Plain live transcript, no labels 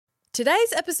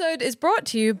Today's episode is brought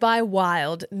to you by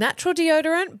Wild, natural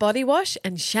deodorant, body wash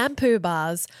and shampoo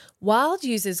bars. Wild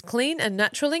uses clean and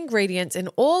natural ingredients in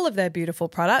all of their beautiful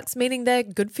products, meaning they're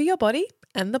good for your body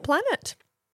and the planet.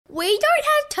 We don't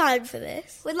have time for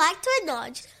this. We'd like to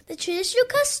acknowledge the traditional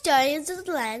custodians of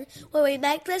the land where we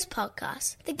make this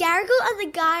podcast, the Garigal and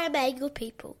the Garamangal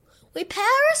people. We pay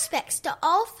our respects to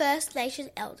all First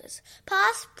Nation elders,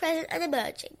 past, present and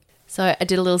emerging. So I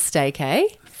did a little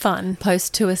staycay. Fun.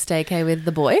 Post-tour staycay with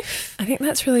the boy. I think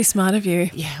that's really smart of you.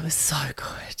 Yeah, it was so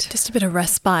good. Just a bit of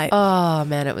respite. Oh,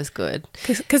 man, it was good.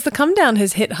 Because the come down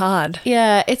has hit hard.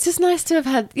 Yeah, it's just nice to have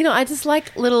had, I just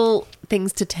like little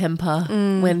things to temper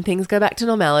when things go back to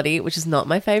normality, which is not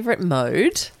my favourite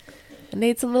mode. I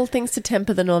need some little things to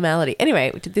temper the normality.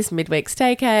 Anyway, we did this midweek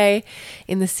staycay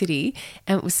in the city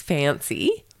and it was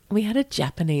fancy. We had a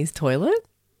Japanese toilet.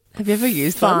 Have you ever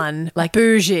used one? Like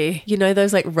bougie. You know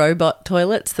those like robot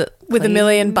toilets that with a clean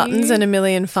million buttons you? and a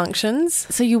million functions?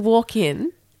 So you walk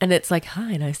in and it's like,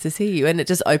 hi, nice to see you. And it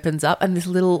just opens up and this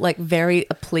little like very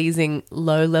pleasing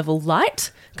low level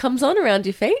light comes on around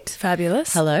your feet.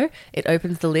 Fabulous. Hello. It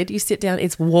opens the lid. You sit down.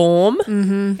 It's warm.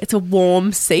 Mm-hmm. It's a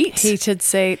warm seat. Heated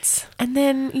seats. And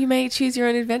then you may choose your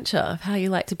own adventure of how you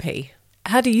like to pee.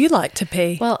 How do you like to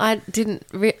pee? Well, I didn't...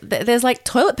 there's like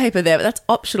toilet paper there, but that's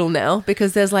optional now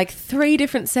because there's like 3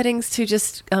 different settings to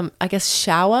just, I guess,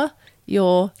 shower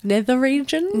your nether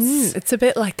regions. It's a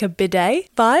bit like a bidet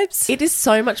vibes. It is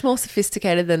so much more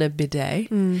sophisticated than a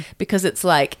bidet because it's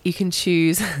like you can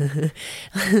choose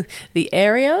the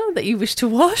area that you wish to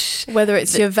wash. Whether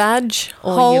it's your vag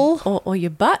or hole. Or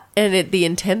your butt. And the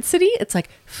intensity, it's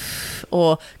like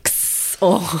or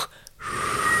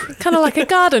kind of like a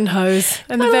garden hose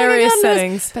and the various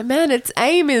settings. But man, its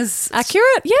aim is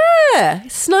accurate. Yeah,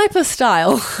 sniper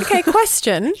style. Okay,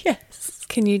 question. Yes.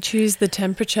 Can you choose the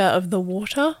temperature of the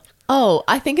water? Oh,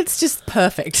 I think it's just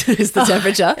perfect is the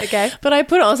temperature. Okay. But I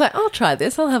put it, I was like, I'll try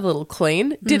this. I'll have a little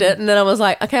clean. Did it. And then I was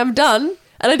like, okay, I'm done.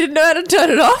 And I didn't know how to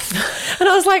turn it off. And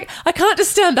I was like, I can't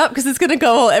just stand up because it's going to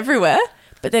go all everywhere.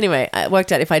 But anyway, it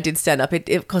worked out if I did stand up,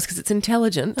 of course, because it's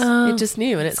intelligent, it just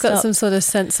knew and it's got some sort of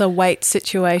sensor weight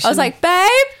situation. I was like, babe.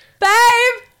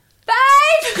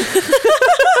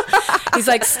 He's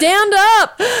like, stand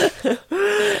up.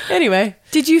 Anyway.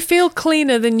 Did you feel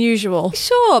cleaner than usual?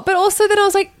 Sure. But also then I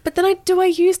was like, do I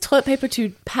use toilet paper to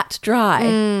pat dry?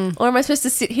 Or am I supposed to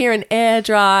sit here and air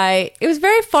dry? It was a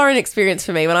very foreign experience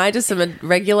for me when I just am a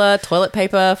regular toilet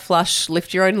paper flush,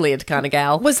 lift your own lid kind of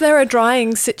gal. Was there a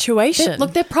drying situation?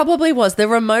 Look, there probably was. The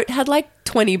remote had like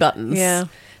 20 buttons. Yeah.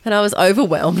 And I was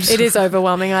overwhelmed. It is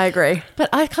overwhelming, I agree. But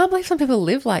I can't believe some people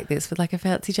live like this with like a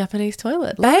fancy Japanese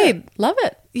toilet. Babe. Love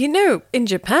it. You know, in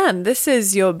Japan, this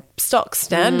is your stock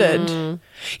standard.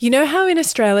 You know how in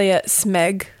Australia,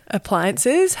 Smug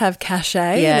appliances have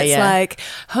cachet? Yeah, and it's like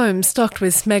home stocked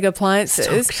with Smug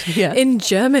appliances. Yeah. In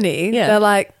Germany, they're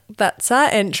like, that's our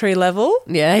entry level.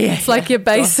 Yeah. It's like your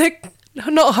basic...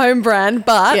 Not home brand,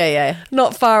 but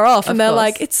not far off. And they're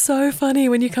like, it's so funny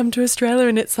when you come to Australia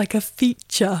and it's like a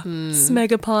feature.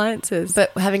 Smug appliances.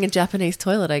 But having a Japanese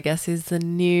toilet, I guess, is the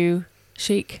new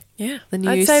chic. Yeah. The new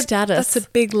I'd say status. That's a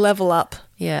big level up.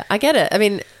 Yeah, I get it. I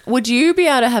mean, would you be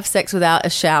able to have sex without a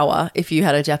shower if you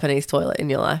had a Japanese toilet in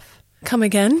your life? Come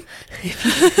again?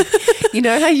 You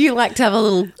know how you like to have a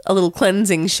little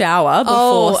cleansing shower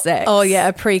before sex? Oh, yeah,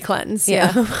 a pre-cleanse.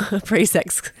 Yeah. A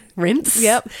pre-sex rinse.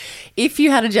 Yep. If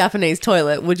you had a Japanese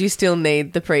toilet, would you still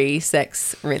need the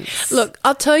pre-sex rinse? Look,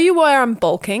 I'll tell you where I'm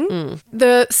bulking.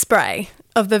 The spray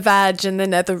of the vag and the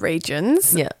nether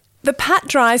regions. Yeah. The pat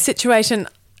dry situation.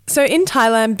 So in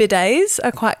Thailand, bidets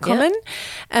are quite common.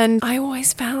 And I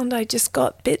always found I just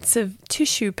got bits of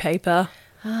tissue paper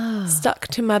stuck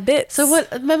to my bits. So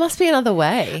there must be another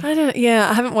way.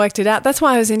 I haven't worked it out. That's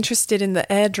why I was interested in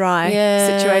the air dry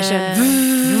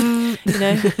situation.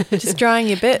 Just drying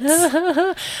your bits.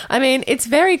 I mean, it's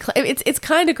it's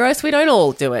kind of gross. We don't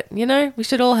all do it, We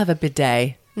should all have a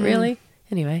bidet. Really?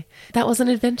 Anyway, that was an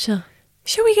adventure.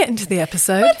 Shall we get into the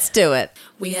episode? Let's do it.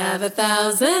 We have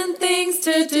 1,000 things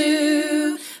to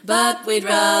do, but we'd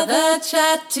rather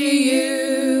chat to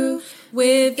you.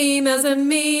 With emails and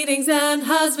meetings and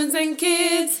husbands and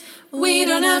kids, we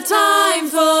don't have time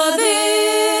for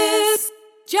this.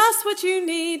 Just what you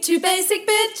need. 2 basic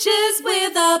bitches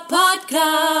with a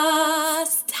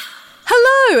podcast.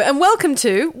 Hello and welcome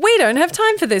to We Don't Have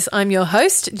Time for This. I'm your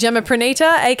host, Gemma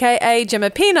Pranita, aka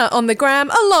Gemma Pina on the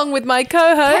gram, along with my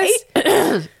co-host,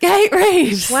 Kate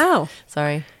Reeves. Wow.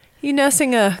 Sorry. You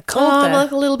nursing a cold I'm there?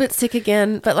 like a little bit sick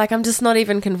again, but like I'm just not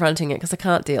even confronting it because I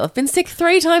can't deal. I've been sick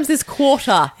 3 times this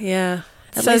quarter. Yeah.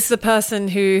 Says the person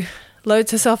who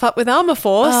loads herself up with Armour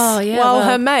Force while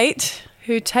her mate,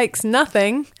 who takes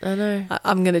nothing. I know.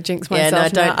 I'm going to jinx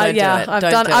myself. Don't do it. I've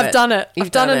done it.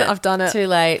 I've done it. Too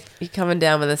late. You're coming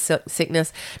down with a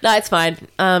sickness. No, it's fine.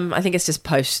 I think it's just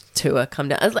post-tour come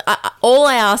down. All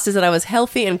I asked is that I was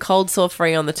healthy and cold sore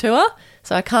free on the tour,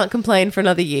 so I can't complain for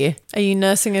another year. Are you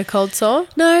nursing a cold sore?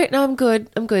 No, I'm good.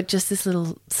 Just this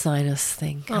little sinus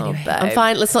thing. Anyway, babe. I'm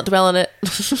fine. Let's not dwell on it.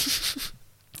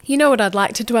 You know what I'd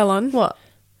like to dwell on? What?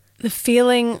 The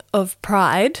feeling of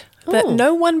pride that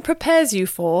no one prepares you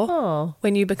for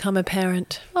when you become a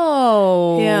parent.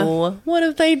 Oh. Yeah. What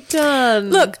have they done?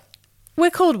 Look,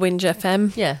 we're called Whinge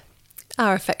FM. Yeah.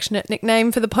 Our affectionate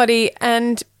nickname for the potty,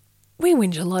 and we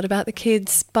whinge a lot about the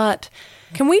kids, but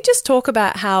can we just talk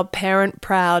about how parent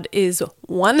proud is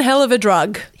one hell of a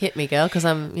drug? Hit me, girl, because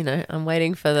I'm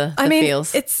waiting for the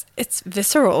feels. It's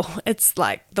visceral. It's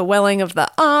like the welling of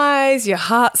the eyes, your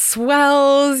heart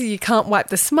swells, you can't wipe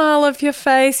the smile off your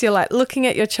face. You're like looking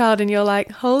at your child and you're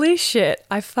like, holy shit,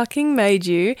 I fucking made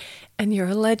you and you're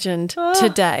a legend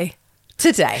today.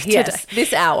 Today, yes.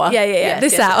 This hour. Yeah. Yes,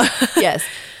 this hour. Yes.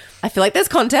 I feel like there's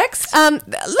context.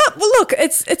 Look,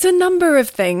 it's a number of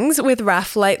things with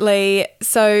Raf lately.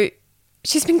 So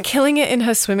she's been killing it in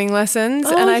her swimming lessons.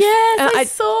 Oh, and I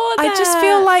saw that. I just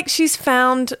feel like she's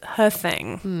found her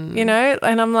thing, you know?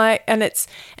 And I'm like, and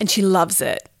she loves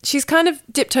it. She's kind of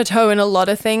dipped her toe in a lot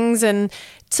of things, and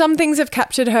some things have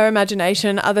captured her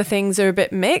imagination. Other things are a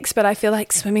bit mixed, but I feel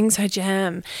like swimming's her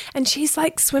jam. And she's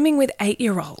like swimming with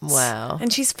 8-year-olds. Wow.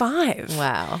 And she's 5.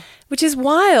 Wow. Which is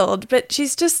wild, but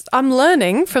I'm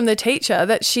learning from the teacher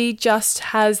that she just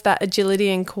has that agility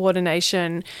and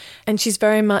coordination, and she's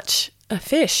very much a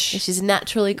fish. She's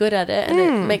naturally good at it, and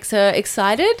it makes her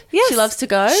excited. Yes. She loves to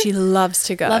go. She loves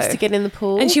to go. Loves to get in the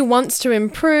pool. And she wants to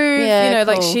improve,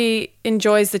 like she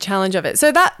enjoys the challenge of it.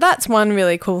 So that's one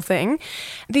really cool thing.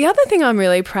 The other thing I'm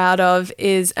really proud of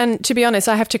is, and to be honest,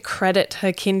 I have to credit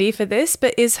her kindy for this,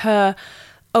 but is her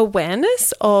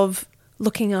awareness of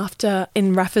looking after,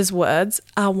 in Rafa's words,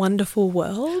 our wonderful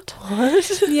world.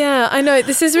 What? Yeah, I know.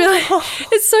 This is really,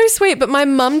 it's so sweet. But my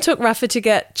mum took Rafa to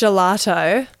get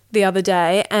gelato the other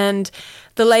day, and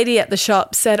the lady at the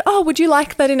shop said, oh, would you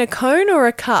like that in a cone or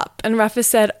a cup? And Rafa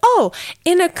said, oh,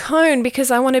 in a cone,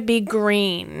 because I want to be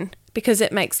green, because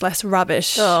it makes less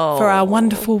rubbish for our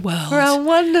wonderful world. For our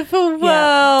wonderful world.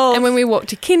 Yeah. And when we walked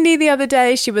to kindy the other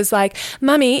day, she was like,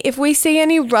 Mummy, if we see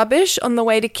any rubbish on the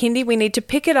way to kindy, we need to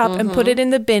pick it up and put it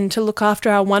in the bin to look after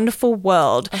our wonderful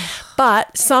world.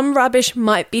 But some rubbish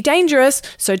might be dangerous,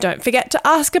 so don't forget to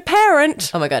ask a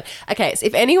parent. Oh my God. Okay, so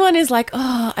if anyone is like,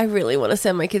 oh, I really want to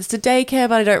send my kids to daycare,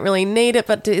 but I don't really need it,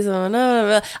 but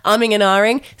umming and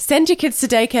ahhing, send your kids to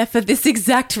daycare for this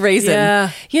exact reason.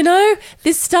 Yeah. You know,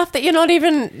 this stuff that you don't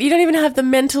even have the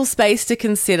mental space to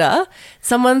consider.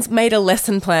 Someone's made a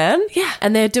lesson plan. Yeah.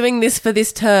 And they're doing this for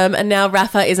this term, and now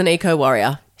Rafa is an eco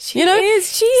warrior. She is.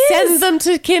 Send them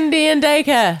to kindy and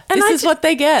daycare. And this is what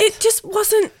they get. It just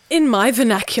wasn't in my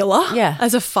vernacular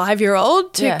as a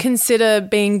 5-year-old to consider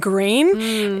being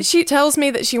green. She tells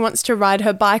me that she wants to ride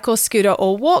her bike or scooter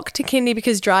or walk to kindy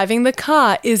because driving the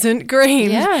car isn't green.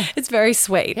 Yeah. It's very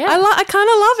sweet. Yeah. I kind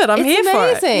of love it. I'm here for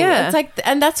it. It's amazing. Yeah. It's like,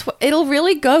 and that's what it'll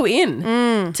really go in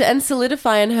and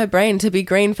solidify in her brain to be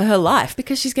green for her life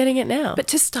because she's getting it now. But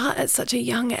to start at such a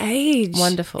young age.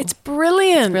 Wonderful. It's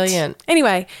brilliant. It's brilliant.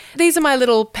 Anyway, these are my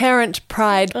little parent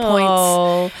pride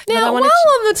points. Now, while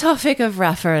on the topic of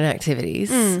Rafa and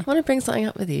activities, I want to bring something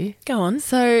up with you. Go on.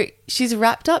 So she's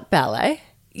wrapped up ballet.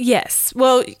 Yes.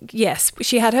 Well, yes.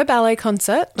 She had her ballet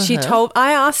concert.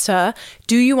 I asked her,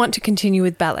 do you want to continue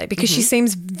with ballet? Because she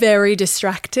seems very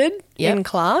distracted in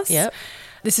class. Yep.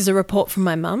 This is a report from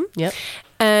my mum. Yep.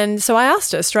 And so I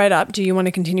asked her straight up, do you want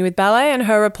to continue with ballet? And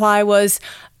her reply was,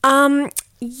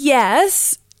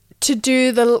 yes, to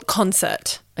do the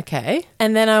concert. Okay.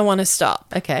 And then I want to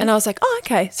stop. Okay. And I was like, oh,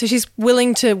 okay. So she's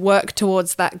willing to work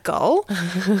towards that goal.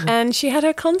 And she had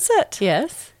her concert.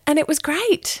 Yes. And it was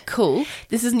great. Cool.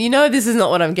 This is not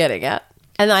what I'm getting at.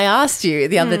 And I asked you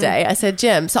the other day, I said,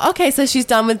 Jem, so she's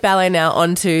done with ballet now,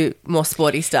 on to more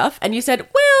sporty stuff. And you said,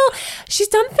 well, she's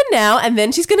done for now, and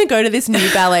then she's going to go to this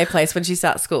new ballet place when she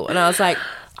starts school. And I was like,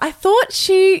 I thought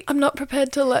I'm not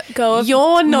prepared to let go of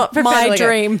You're not prepared my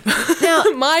dream. Now,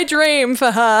 my dream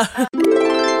for her.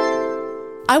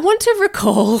 I want to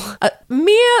recall a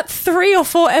mere 3 or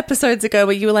 4 episodes ago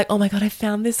where you were like, oh my God, I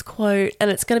found this quote and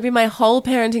it's going to be my whole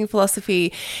parenting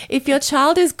philosophy. If your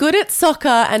child is good at soccer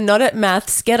and not at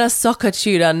maths, get a soccer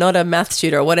tutor, not a maths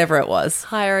tutor, or whatever it was.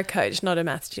 Hire a coach, not a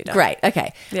maths tutor. Great.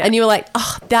 Okay. Yeah. And you were like,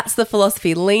 oh, that's the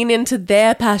philosophy. Lean into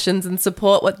their passions and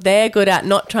support what they're good at,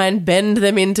 not try and bend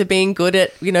them into being good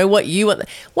at, what you want.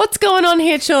 What's going on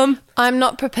here, Chum? I'm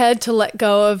not prepared to let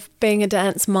go of being a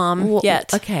dance mom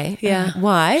yet. Okay. Yeah.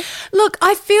 Why? Look,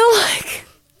 I feel like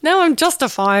now I'm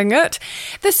justifying it.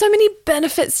 There's so many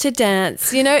benefits to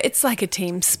dance. It's like a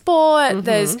team sport.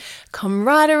 There's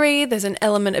camaraderie. There's an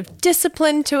element of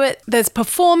discipline to it. There's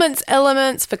performance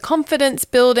elements for confidence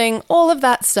building, all of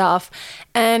that stuff.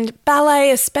 And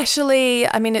ballet especially,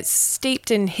 it's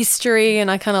steeped in history and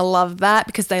I kind of love that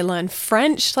because they learn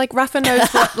French. Like Rafa knows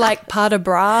what like pas de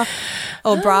bras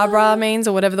or bra means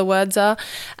or whatever the words are.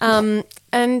 And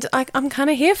I'm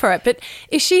kind of here for it. But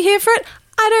is she here for it?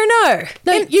 I don't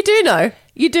know. No, you do know.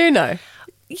 You do know.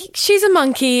 She's a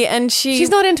monkey and she's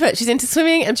not into it. She's into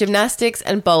swimming and gymnastics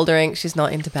and bouldering. She's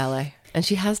not into ballet. And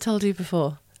she has told you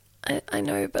before. I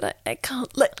know, but I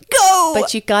can't let go.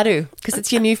 But you got to, because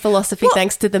it's your new philosophy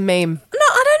thanks to the meme. No,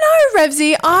 I don't know,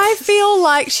 Revsy. I feel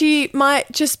like she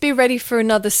might just be ready for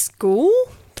another school,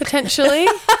 potentially.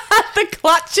 The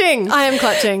clutching. I am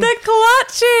clutching. The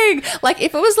clutching. Like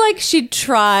if it was like she'd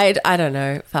tried, I don't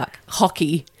know,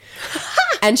 hockey.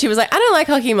 And she was like, I don't like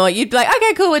hockey more. You'd be like,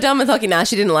 okay, cool, we're done with hockey. Nah,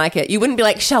 she didn't like it. You wouldn't be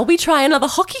like, shall we try another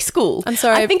hockey school? I'm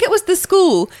sorry. I think it was the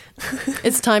school.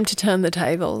 It's time to turn the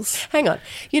tables. Hang on.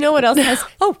 You know what else has?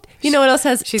 You know what else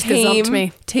has? She's gazumped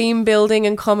me. Team building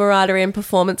and camaraderie and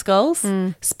performance goals.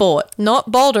 Sport,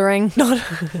 not bouldering.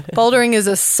 Bouldering is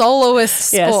a soloist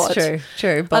sport. Yes,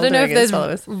 true. I don't know if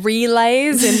there's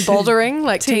relays in bouldering,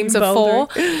 like teams of 4.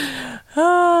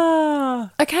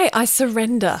 Okay, I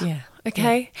surrender. Yeah.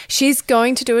 Okay. Yeah. She's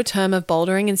going to do a term of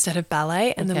bouldering instead of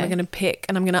ballet, and then we're going to pick,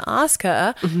 and I'm going to ask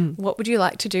her, what would you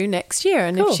like to do next year?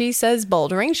 And if she says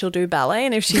bouldering, she'll do ballet,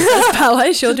 and if she says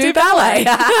ballet, she'll do ballet.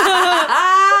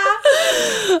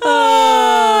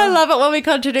 I love it when we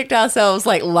contradict ourselves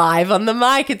like live on the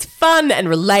mic. It's fun and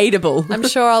relatable. I'm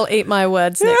sure I'll eat my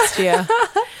words next year.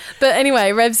 But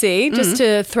anyway, Revsy, just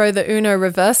to throw the Uno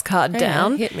reverse card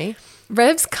down. Hit me.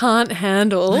 Revs can't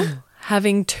handle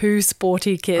having 2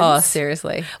 sporty kids. Oh,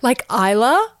 seriously. Like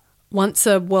Isla wants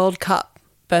a World Cup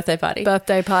birthday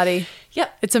party.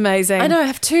 Yep. It's amazing. I know. I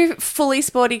have 2 fully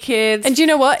sporty kids. And do you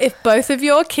know what? If both of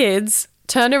your kids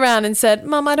turned around and said,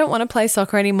 Mum, I don't want to play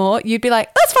soccer anymore, you'd be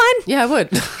like, that's fine. Yeah, I would.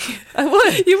 I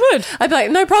would. You would. I'd be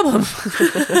like, no problem.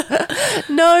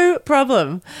 No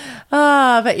problem.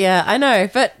 But yeah, I know.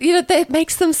 But, that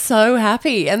makes them so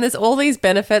happy. And there's all these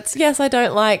benefits. Yes, I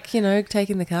don't like,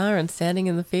 taking the car and standing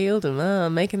in the field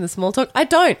and making the small talk. I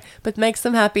don't. But it makes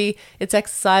them happy. It's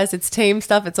exercise. It's team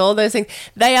stuff. It's all those things.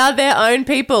 They are their own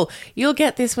people. You'll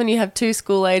get this when you have 2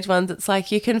 school-age ones. It's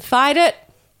like you can fight it,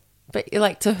 but you're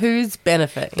like, to whose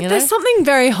benefit? There's something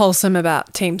very wholesome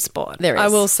about team sport. There is. I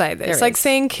will say this. There like is.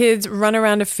 seeing kids run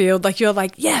around a field, like you're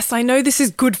like, yes, I know this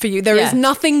is good for you. There is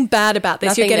nothing bad about this.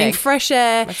 Nothing You're getting neg. fresh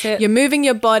air. That's it. You're moving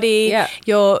your body. Yeah.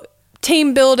 You're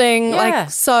team building. Yeah. Like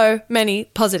so many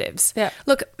positives. Yeah.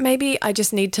 Look, maybe I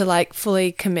just need to like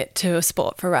fully commit to a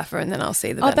sport for Rafa and then I'll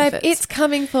see the benefits. Oh, babe, it's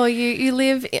coming for you. You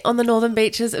live on the northern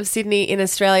beaches of Sydney in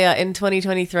Australia in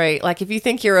 2023. Like if you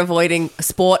think you're avoiding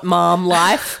sport mom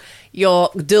life, you're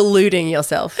deluding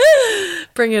yourself.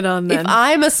 Bring it on then. If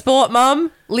I'm a sport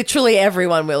mum, literally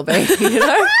everyone will be,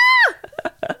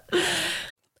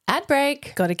 Ad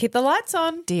break. Got to keep the lights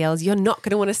on. DLs, you're not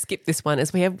going to want to skip this one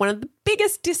as we have one of the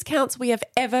biggest discounts we have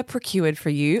ever procured for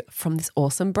you from this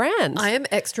awesome brand. I am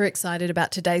extra excited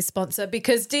about today's sponsor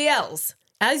because DLs,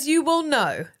 as you will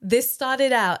know, this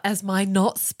started out as my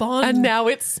not spawn. And now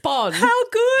it's spawn. How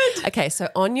good. Okay, so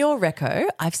on your reco,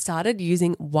 I've started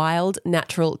using Wild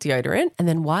natural deodorant, and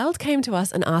then Wild came to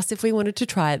us and asked if we wanted to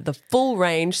try the full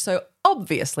range. So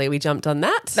obviously we jumped on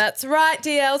that. That's right,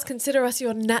 DLs. Consider us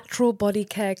your natural body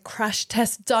care crash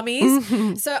test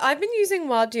dummies. So I've been using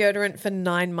Wild deodorant for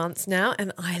 9 months now,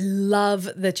 and I love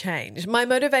the change. My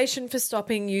motivation for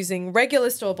stopping using regular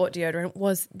store-bought deodorant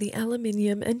was the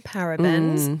aluminium and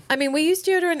parabens. I mean, we use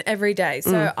deodorant every day,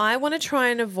 so I want to try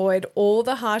and avoid all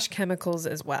the harsh chemicals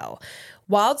as well.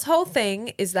 Wild's whole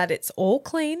thing is that it's all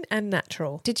clean and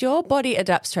natural. Did your body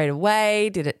adapt straight away?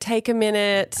 Did it take a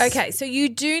minute? Okay, so you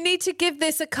do need to give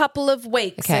this a couple of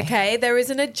weeks, okay? There is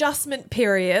an adjustment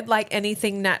period like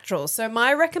anything natural. So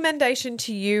my recommendation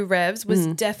to you, Revs, was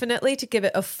definitely to give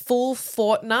it a full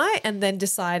fortnight and then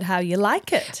decide how you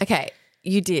like it. Okay.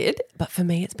 You did, but for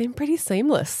me, it's been pretty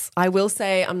seamless. I will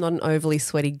say I'm not an overly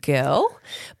sweaty girl,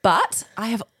 but I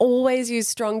have always used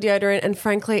strong deodorant, and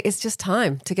frankly, it's just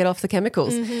time to get off the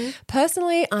chemicals.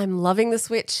 Personally, I'm loving the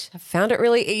switch. I've found it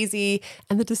really easy,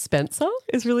 and the dispenser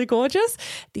is really gorgeous.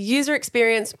 The user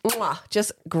experience,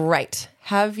 just great.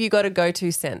 Have you got a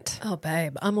go-to scent? Oh,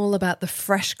 babe, I'm all about the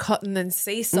fresh cotton and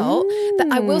sea salt.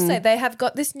 I will say they have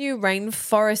got this new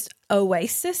rainforest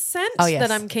oasis scent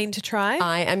that I'm keen to try.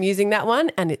 I am using that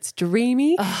one, and it's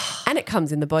dreamy, and it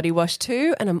comes in the body wash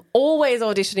too, and I'm always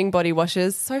auditioning body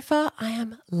washes. So far, I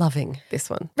am loving this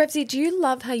one. Rebsy, do you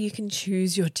love how you can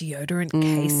choose your deodorant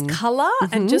case colour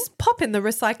and just pop in the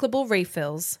recyclable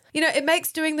refills? You know, it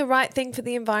makes doing the right thing for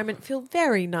the environment feel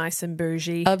very nice and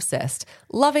bougie. Obsessed.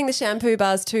 Loving the shampoo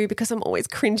bars too, because I'm always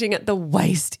cringing at the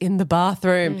waste in the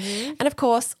bathroom. And of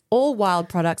course, all Wild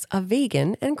products are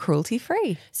vegan and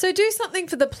cruelty-free. So do something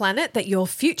for the planet that your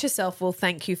future self will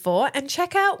thank you for, and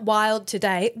check out Wild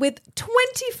today with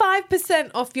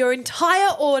 25% off your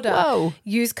entire order. Whoa.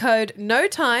 Use code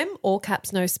NOTIME, all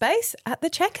caps no space, at the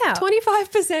checkout.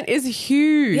 25% is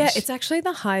huge. Yeah, it's actually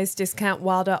the highest discount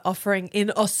Wild are offering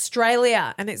in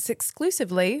Australia, and it's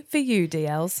exclusively for you,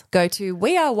 DLs. Go to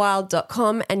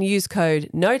wearewild.com and use code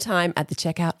NOTIME at the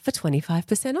checkout for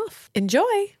 25% off.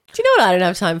 Enjoy. Do you know what I don't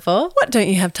have time for? What don't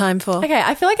you have time for? Okay,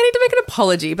 I feel like I need to make an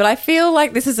apology, but I feel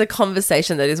like this is a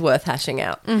conversation that is worth hashing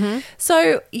out.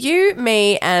 So you,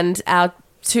 me, and our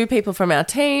two people from our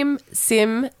team,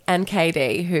 Sim and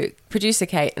KD, who producer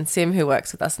Kate and Sim, who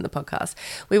works with us in the podcast,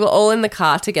 we were all in the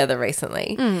car together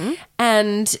recently,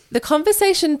 and the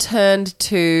conversation turned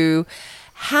to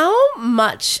how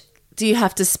much do you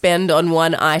have to spend on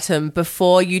one item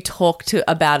before you talk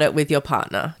about it with your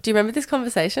partner? Do you remember this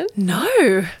conversation?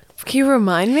 No. Can you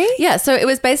remind me? Yeah, so it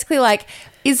was basically like,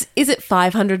 is it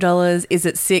 $500? Is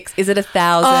it $600? Is it $1,000?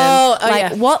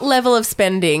 Yeah. What level of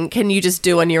spending can you just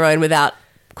do on your own without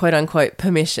quote unquote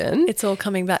permission? It's all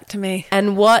coming back to me.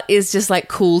 And what is just like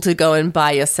cool to go and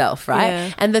buy yourself, right?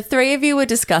 Yeah. And the three of you were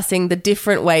discussing the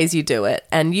different ways you do it.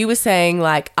 And you were saying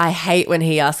like, I hate when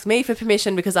he asks me for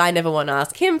permission because I never want to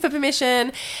ask him for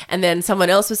permission. And then someone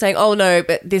else was saying, oh no,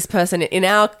 but this person in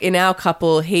our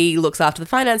couple, he looks after the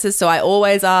finances, so I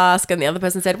always ask. And the other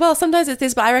person said, well, sometimes it's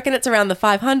this, but I reckon it's around the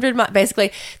 500 mark.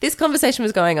 Basically, this conversation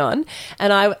was going on,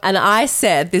 and I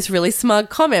said this really smug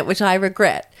comment, which I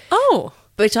regret. Oh.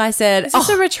 Which I said, Is this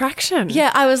a retraction?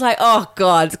 yeah, I was like, oh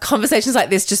God, conversations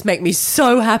like this just make me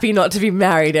so happy not to be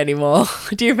married anymore.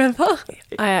 Do you remember?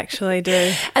 I actually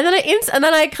do. And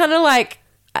then I kind of like,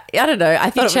 I don't know.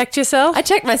 I thought You checked yourself? I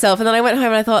checked myself, and then I went home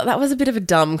and I thought that was a bit of a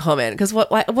dumb comment, because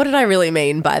what did I really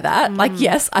mean by that? Like,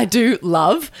 yes, I do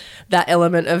love that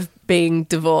element of being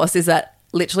divorced, is that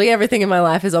literally everything in my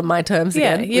life is on my terms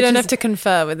again. You don't have to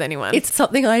confer with anyone. It's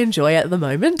something I enjoy at the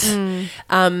moment.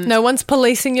 No one's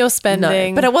policing your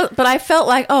spending. No, but I felt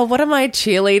like, oh, what am I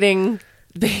cheerleading?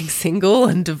 Being single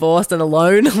and divorced and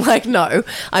alone? Like, no,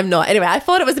 I'm not. Anyway, I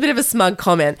thought it was a bit of a smug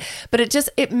comment, but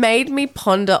it made me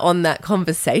ponder on that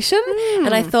conversation.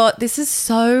 And I thought, this is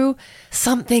so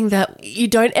something that you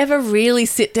don't ever really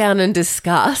sit down and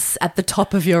discuss at the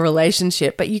top of your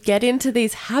relationship, but you get into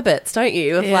these habits, don't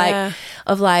you?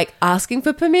 Of like asking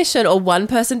for permission, or one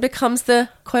person becomes the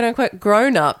quote unquote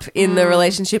grown up in the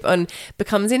relationship and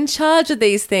becomes in charge of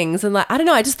these things. And like, I don't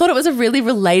know, I just thought it was a really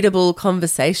relatable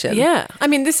conversation. Yeah. I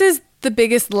mean, this is the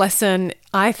biggest lesson,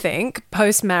 I think, not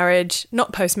post-marriage,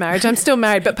 I'm still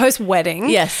married, but post-wedding.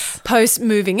 Yes.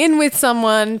 Post-moving in with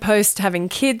someone, post-having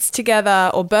kids together,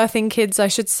 or birthing kids, I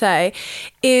should say,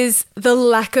 is the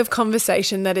lack of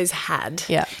conversation that is had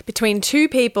between two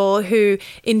people who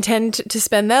intend to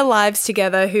spend their lives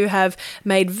together, who have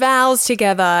made vows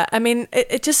together. I mean,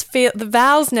 the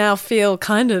vows now feel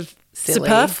kind of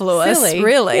superfluous,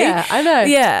 really. Yeah, I know.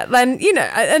 Yeah,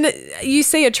 and you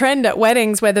see a trend at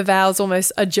weddings where the vows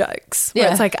almost are jokes. Where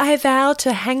it's like, I vow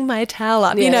to hang my towel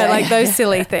up. Yeah. Those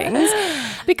silly things.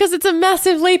 Because it's a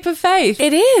massive leap of faith.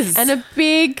 It is. And a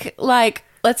big, like,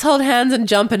 let's hold hands and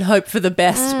jump and hope for the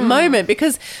best moment.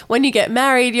 Because when you get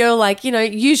married, you're like,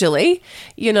 usually,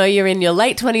 you're in your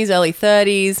late 20s, early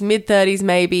 30s, mid 30s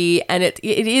maybe. And it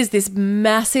is this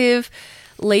massive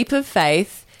leap of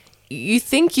faith. You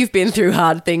think you've been through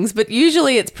hard things, but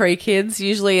usually it's pre-kids,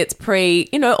 usually it's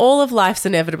all of life's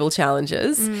inevitable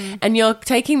challenges. And you're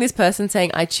taking this person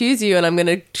saying, I choose you and I'm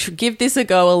going to give this a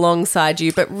go alongside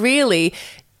you. But really,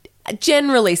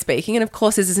 generally speaking, and of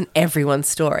course this isn't everyone's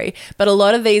story, but a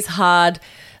lot of these hard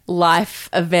life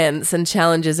events and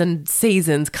challenges and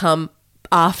seasons come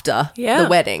after Yeah. the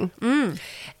wedding.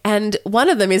 And one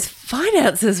of them is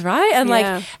finances, right? And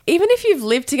like, even if you've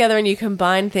lived together and you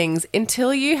combine things,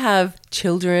 until you have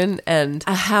children and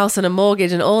a house and a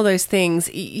mortgage and all those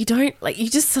things, you don't, like, you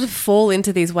just sort of fall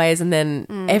into these ways, and then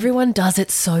everyone does it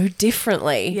so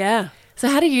differently. Yeah. So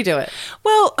how do you do it?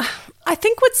 Well, I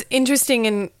think what's interesting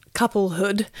in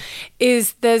couplehood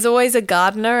is there's always a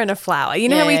gardener and a flower. You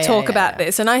know how we talk about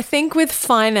this? And I think with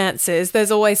finances, there's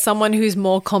always someone who's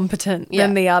more competent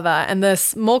than the other, and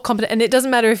there's more competent. And it doesn't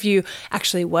matter if you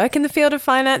actually work in the field of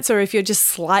finance or if you're just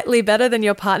slightly better than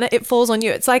your partner, it falls on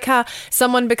you. It's like how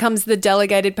someone becomes the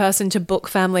delegated person to book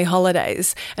family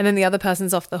holidays and then the other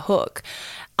person's off the hook.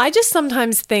 I just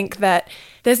sometimes think that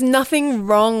there's nothing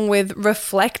wrong with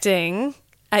reflecting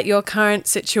at your current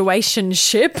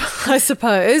situationship, I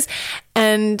suppose,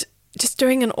 and just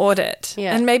doing an audit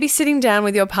and maybe sitting down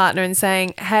with your partner and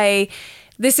saying, hey,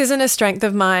 this isn't a strength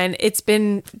of mine. It's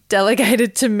been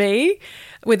delegated to me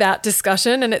without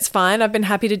discussion, and it's fine. I've been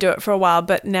happy to do it for a while,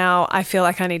 but now I feel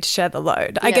like I need to share the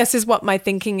load, I guess is what my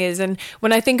thinking is. And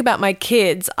when I think about my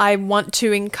kids, I want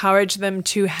to encourage them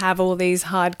to have all these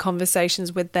hard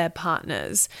conversations with their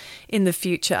partners in the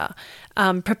future.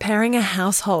 Preparing a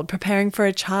household, preparing for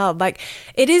a child. Like,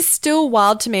 it is still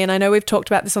wild to me, and I know we've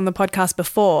talked about this on the podcast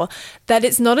before, that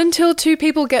it's not until two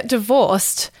people get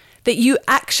divorced that you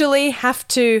actually have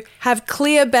to have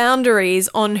clear boundaries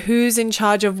on who's in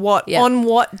charge of what on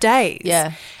what days.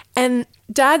 Yeah. And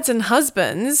dads and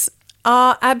husbands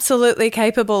are absolutely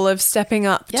capable of stepping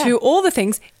up to all the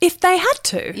things if they had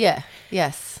to. Yeah.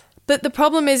 Yes. But the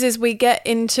problem is we get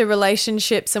into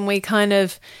relationships and we kind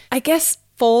of, I guess,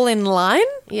 fall in line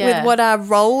with what our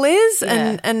role is.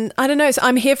 And I don't know. So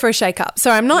I'm here for a shake-up. So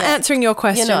I'm not answering your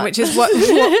question, which is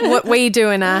what we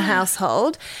do in our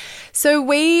household. So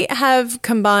we have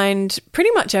combined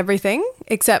pretty much everything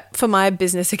except for my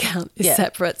business account is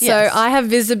separate. So I have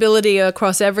visibility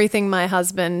across everything my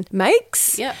husband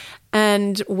makes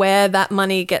and where that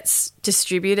money gets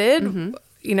distributed.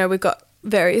 You know, we've got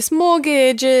various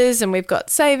mortgages and we've got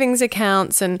savings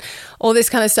accounts and all this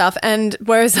kind of stuff. And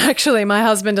whereas actually my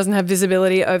husband doesn't have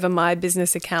visibility over my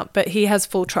business account, but he has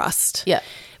full trust,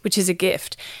 which is a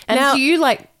gift. And now, do you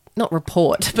not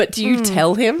report, but do you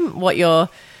tell him what your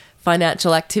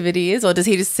financial activity is, or does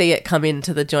he just see it come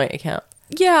into the joint account?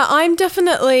 Yeah, I'm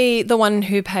definitely the one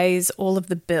who pays all of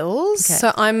the bills. Okay.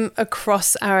 So I'm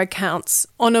across our accounts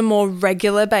on a more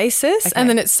regular basis. Okay. And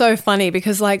then it's so funny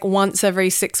because once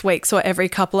every 6 weeks or every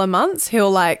couple of months,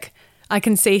 he'll I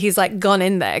can see he's gone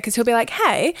in there because he'll be like,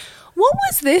 hey, what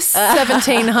was this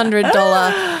 $1,700,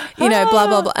 blah,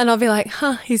 blah, blah. And I'll be like,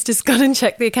 he's just gone and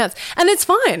checked the accounts. And it's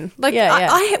fine.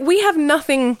 We have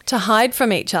nothing to hide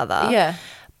from each other. Yeah.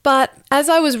 But as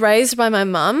I was raised by my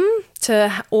mum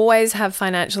to always have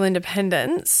financial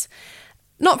independence,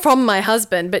 not from my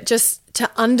husband, but just to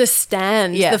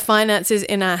understand the finances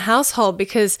in our household,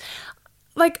 because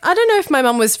I don't know if my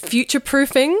mum was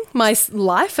future-proofing my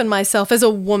life and myself as a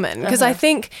woman, because I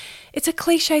think it's a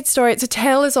cliched story. It's a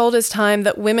tale as old as time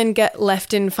that women get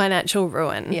left in financial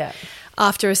ruin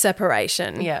after a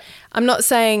separation. Yeah. I'm not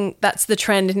saying that's the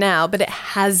trend now, but it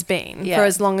has been for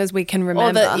as long as we can remember.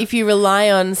 Or that if you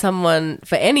rely on someone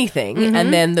for anything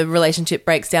and then the relationship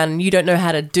breaks down and you don't know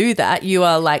how to do that, you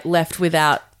are left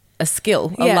without a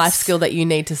skill, a life skill that you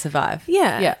need to survive.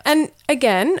 Yeah. And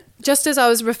again, just as I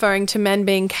was referring to men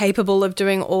being capable of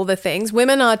doing all the things,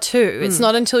 women are too. It's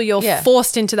not until you're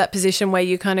forced into that position where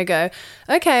you kind of go,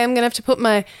 okay, I'm going to have to put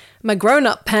my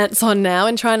grown-up pants on now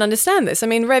and try and understand this. I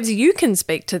mean, Revs, you can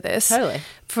speak to this. Totally.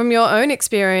 From your own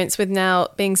experience with now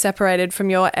being separated from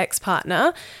your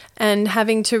ex-partner and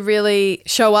having to really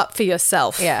show up for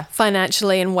yourself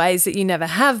financially in ways that you never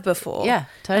have before. Yeah,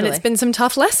 totally. And it's been some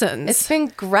tough lessons. It's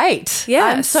been great.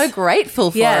 Yes. I'm so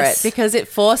grateful for it because it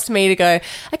forced me to go,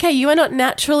 okay, you are not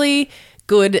naturally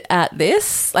good at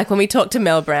this. Like when we talked to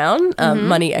Mel Brown,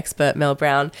 money expert Mel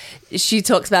Brown, she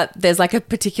talks about there's a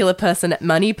particular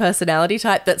money personality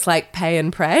type that's pay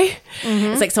and pray.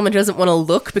 It's someone who doesn't want to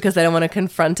look because they don't want to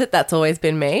confront it. That's always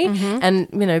been me. And,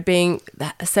 being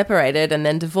separated and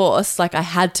then divorced, I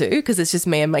had to, because it's just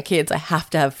me and my kids. I have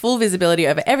to have full visibility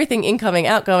over everything, incoming,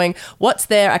 outgoing, what's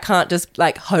there. I can't just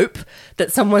hope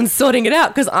that someone's sorting it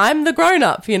out because I'm the grown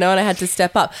up, and I had to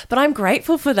step up. But I'm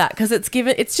grateful for that because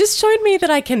it's just shown me that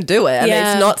I can do it and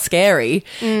Yeah. it's not scary.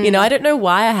 You know, I don't know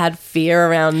why I had fear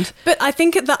around. But I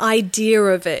think the idea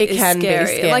of it is can be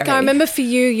scary. Like, I scary. remember for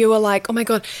you were like, oh my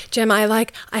God, Gem,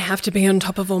 I have to be on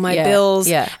top of all my Yeah, bills.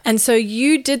 yeah. And so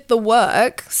you did the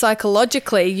work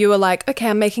psychologically. You were like, okay,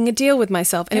 I'm making a deal with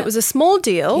myself. And it was a small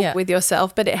deal Yeah. with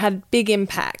yourself, but it had big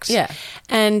impact. Yeah.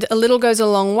 And a little goes a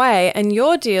long way. And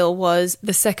your deal was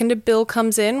the second a bill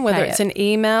comes in, whether Pay it's it. an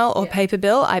email or paper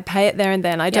bill, I pay it there and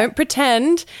then. I don't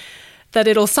pretend that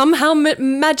it'll somehow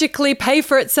magically pay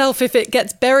for itself if it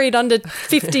gets buried under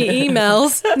 50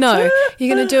 emails. No,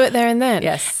 you're going to do it there and then.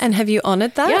 Yes. And have you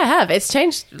honoured that? Yeah, I have. It's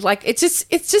changed. Like, it's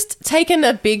just taken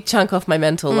a big chunk off my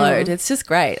mental load. It's just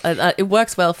great. It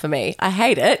works well for me. I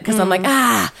hate it because I'm like,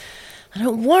 I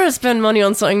don't want to spend money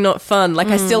on something not fun. Like,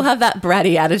 I still have that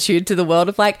bratty attitude to the world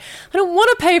of like, I don't want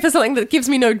to pay for something that gives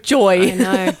me no joy. I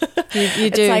know. You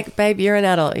do. It's like, babe, you're an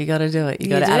adult. You got to do it. You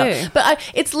got to do. adult. But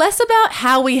it's less about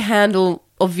how we handle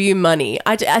or view money.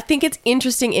 I think it's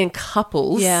interesting in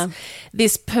couples. Yeah.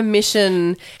 This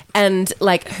permission and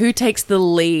like who takes the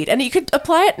lead. And you could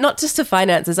apply it not just to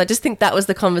finances. I just think that was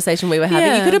the conversation we were having.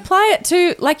 Yeah. You could apply it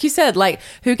to, like you said, like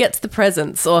who gets the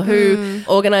presents or who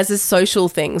organizes social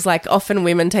things. Like often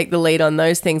women take the lead on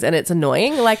those things and it's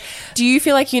annoying. Like, do you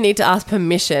feel like you need to ask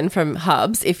permission from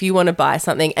Hubs if you want to buy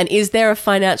something? And is there a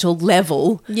financial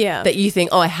level that you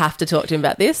think, oh, I have to talk to him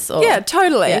about this? Or, Yeah,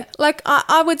 totally. Yeah. Like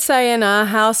I would say in our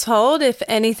household, if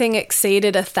anything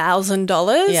exceeded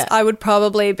 $1,000, I would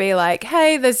probably be like,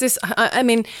 hey, there's this. I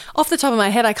mean, off the top of my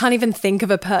head, I can't even think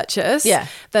of a purchase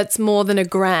that's more than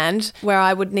 $1,000 where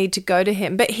I would need to go to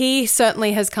him. But he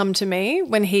certainly has come to me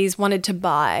when he's wanted to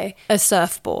buy a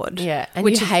surfboard. Yeah. And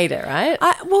which you hate it, right?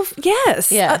 well,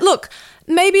 yes. Yeah. Look,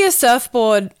 maybe a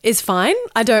surfboard is fine.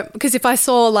 I don't, because if I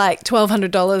saw like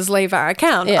 $1,200 leave our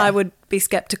account, I would be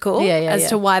skeptical as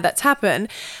to why that's happened.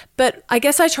 But I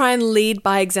guess I try and lead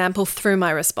by example through my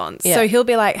response. Yeah. So he'll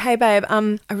be like, hey, babe,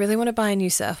 I really want to buy a new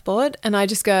surfboard. And I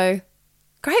just go,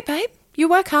 great, babe. You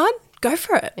work hard. Go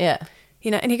for it. Yeah. You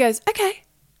know, and he goes, okay.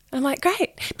 And I'm like,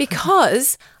 great.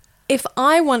 Because if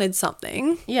I wanted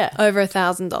something over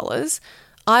 $1,000,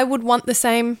 I would want the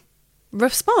same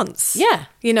response. Yeah.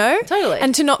 You know? Totally.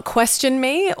 And to not question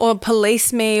me or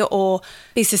police me or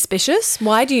be suspicious.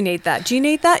 Why do you need that? Do you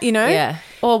need that? You know? Yeah.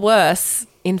 Or worse,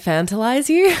 infantilize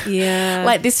you. Yeah.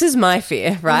 Like, this is my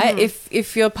fear, right?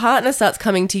 If your partner starts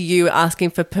coming to you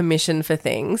asking for permission for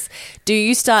things, do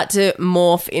you start to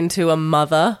morph into a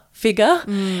mother figure?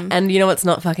 And you know what's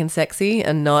not fucking sexy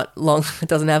and not long, it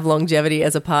doesn't have longevity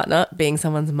as a partner, being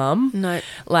someone's mum? No.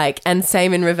 Like, and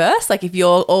same in reverse. Like, if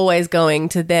you're always going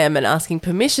to them and asking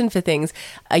permission for things,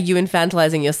 are you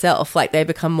infantilizing yourself? Like, they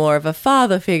become more of a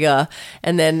father figure,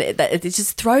 and then it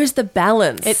just throws the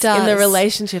balance It does. in the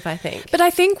relationship, I think. But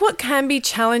I think what can be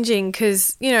challenging,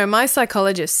 because, you know, my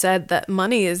psychologist said that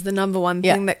money is the number one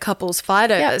thing that couples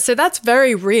fight over. Yeah. So that's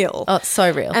very real. Oh, it's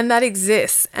so real. And that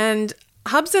exists. And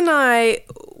Hubs and I,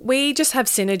 we just have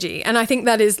synergy. And I think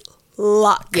that is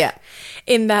luck. Yeah.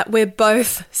 In that we're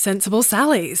both sensible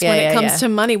Sallys when it comes to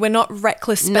money. We're not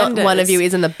reckless spenders. Not one of you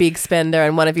isn't a big spender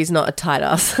and one of you's not a tight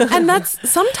ass. And that's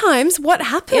sometimes what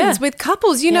happens with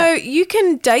couples. You know, you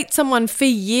can date someone for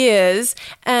years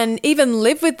and even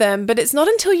live with them, but it's not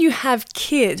until you have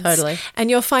kids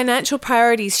and your financial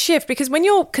priorities shift, because when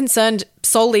you're concerned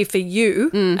solely for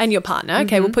you and your partner,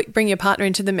 okay, we'll bring your partner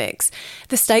into the mix,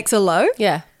 the stakes are low.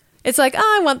 Yeah. It's like,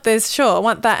 oh, I want this, sure, I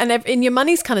want that. And your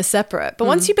money's kind of separate. But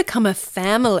once you become a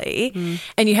family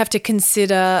and you have to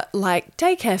consider like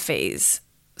daycare fees,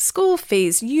 school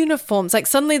fees, uniforms, like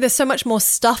suddenly there's so much more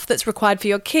stuff that's required for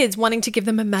your kids, wanting to give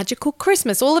them a magical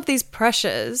Christmas. All of these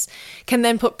pressures can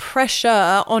then put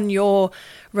pressure on your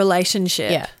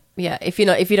relationship. Yeah. Yeah. If you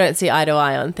don't see eye to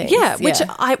eye on things. Yeah, which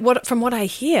from what I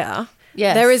hear,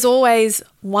 Yes. there is always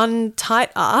one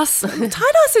tight ass.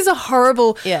 Tight ass is a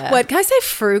horrible word. Can I say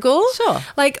frugal? Sure.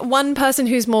 Like one person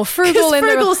who's more frugal. Because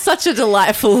frugal is such a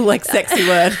delightful, like, sexy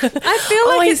word. I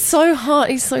feel like he's so hot.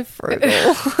 He's so frugal.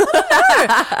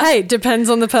 Hey, depends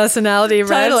on the personality,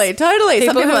 right? Totally.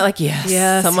 Some people are like,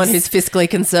 yes, someone who's fiscally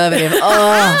conservative.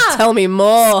 Oh, tell me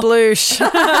more. Sploosh.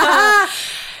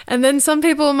 And then some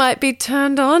people might be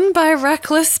turned on by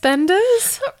reckless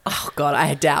spenders. Oh, God,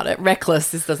 I doubt it.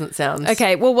 Reckless, this doesn't sound...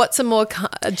 Okay, well, what's a more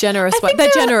generous one? They're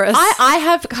generous. I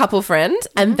have a couple friends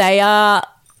and they are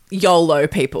YOLO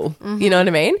people. You know what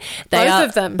I mean?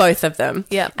 Both of them.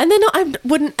 Yeah. And they're not, I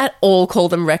wouldn't at all call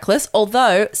them reckless,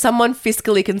 although someone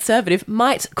fiscally conservative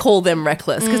might call them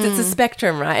reckless, because it's a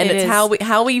spectrum, right? And It it's is.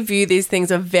 how we view these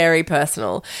things are very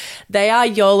personal. They are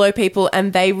YOLO people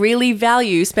and they really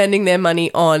value spending their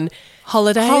money on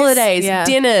Holidays, yeah.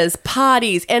 dinners,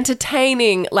 parties,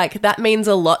 entertaining, like that means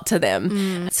a lot to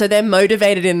them. So they're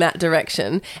motivated in that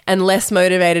direction and less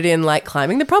motivated in like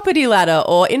climbing the property ladder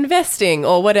or investing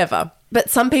or whatever. But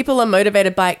some people are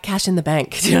motivated by cash in the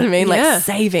bank. Do you know what I mean? Yeah. Like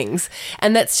savings.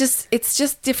 And it's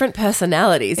just different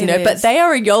personalities, you It know, is. but they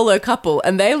are a YOLO couple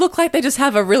and they look like they just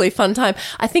have a really fun time.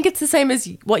 I think it's the same as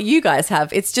what you guys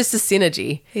have. It's just a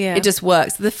synergy. Yeah. It just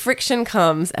works. The friction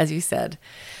comes, as you said,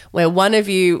 where one of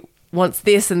you wants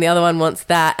this and the other one wants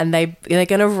that, and they're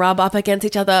going to rub up against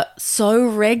each other so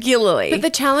regularly. But the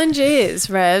challenge is,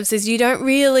 Revs, is you don't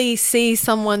really see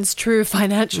someone's true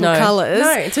financial colours.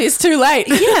 No, until it's too late.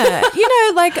 Yeah. You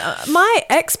know, like my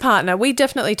ex-partner, we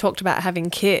definitely talked about having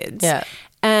kids. Yeah.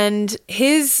 And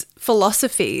his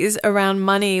philosophies around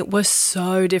money were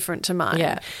so different to mine.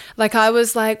 Yeah. Like I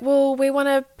was like, well, we want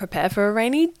to prepare for a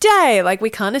rainy day. Like we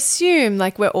can't assume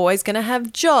like we're always going to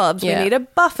have jobs. Yeah. We need a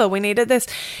buffer. We needed this,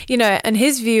 you know, and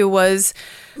his view was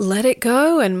let it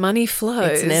go and money flows.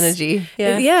 It's an energy.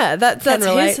 Yeah. Yeah. That's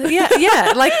relate. his.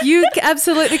 Yeah. Like you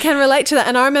absolutely can relate to that.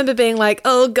 And I remember being like,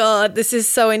 oh God, this is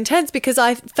so intense because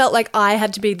I felt like I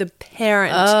had to be the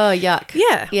parent. Oh, yuck.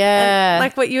 Yeah. Yeah. And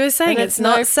like what you were saying, And it's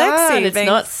not no sexy. fun. It's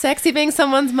not sexy being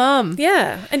someone's mum.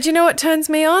 Yeah. And do you know what turns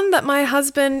me on? That my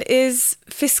husband is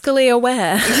fiscally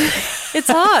aware. It's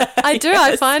hard. I do.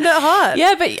 I find it hard.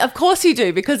 Yeah, but of course you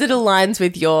do because it aligns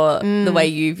with your the way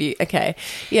you view. Okay.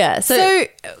 Yeah. So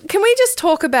can we just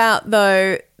talk about,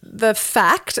 though, the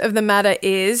fact of the matter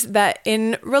is that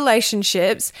in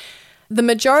relationships, the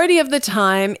majority of the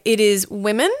time it is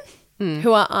women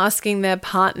who are asking their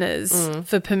partners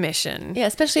for permission. yeah,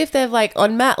 especially if they're like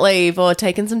on mat leave or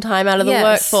taken some time out of the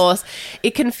Yes. workforce,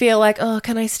 it can feel like, oh,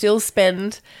 can I still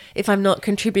spend if I'm not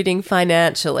contributing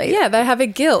financially? Yeah, they have a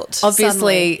guilt. Obviously,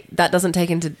 suddenly. that doesn't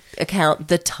take into account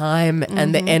the time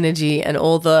and the energy and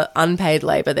all the unpaid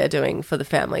labor they're doing for the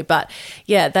family. But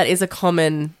yeah, that is a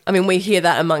common. I mean, we hear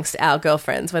that amongst our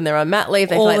girlfriends when they're on mat leave,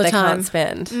 they All feel like the they time. can't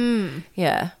spend.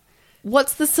 Yeah.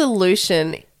 What's the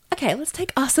solution? Okay, let's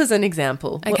take us as an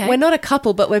example. Okay. We're not a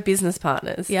couple, but we're business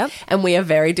partners. Yep. And we are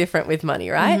very different with money,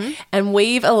 right? And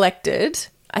we've elected,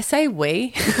 I say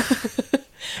we.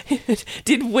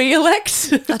 Did we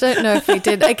elect? I don't know if we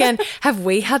did. Again, have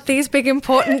we had these big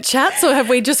important chats or have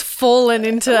we just fallen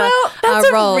into Well, that's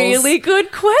our a roles? really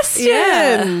good question.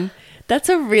 Yeah. That's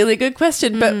a really good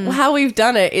question. But how we've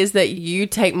done it is that you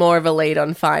take more of a lead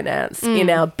on finance in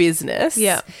our business.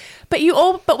 Yeah. But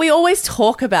we always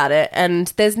talk about it and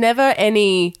there's never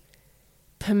any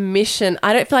permission.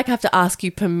 I don't feel like I have to ask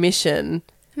you permission.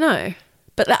 No.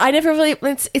 But I never really,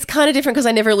 it's kind of different because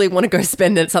I never really want to go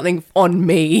spend something on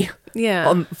me.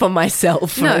 Yeah. For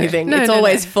myself or No, anything. no, It's no,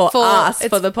 always no. for us, it's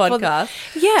for the podcast.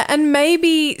 Yeah, and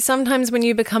maybe sometimes when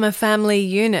you become a family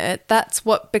unit, that's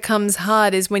what becomes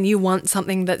hard is when you want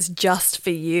something that's just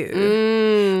for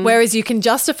you. Whereas you can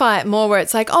justify it more where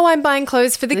it's like, oh, I'm buying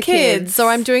clothes for the kids, or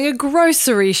I'm doing a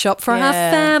grocery shop for our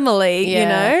family, you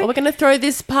know? Or we're going to throw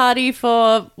this party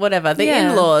for whatever, the Yeah.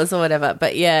 in-laws or whatever.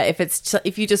 But yeah,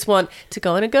 if you just want to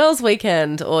go on a girls'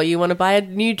 weekend or you want to buy a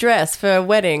new dress for a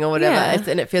wedding or whatever, Yeah.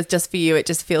 and it feels just for you, it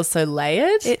just feels so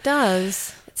layered. It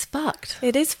does. It's fucked.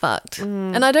 It is fucked.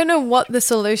 And I don't know what the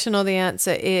solution or the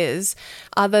answer is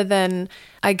other than,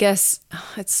 I guess,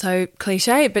 it's so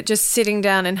cliche, but just sitting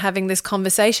down and having this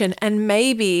conversation and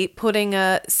maybe putting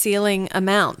a ceiling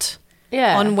amount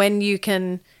on when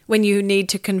you need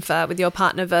to confer with your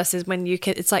partner versus when you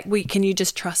can. It's like, can you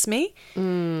just trust me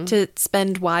to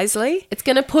spend wisely? It's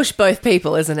going to push both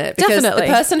people, isn't it? Because Definitely.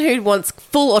 the person who wants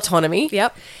full autonomy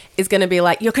Yep. is going to be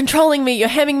like, you're controlling me, you're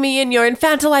hemming me in, you're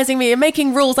infantilizing me, you're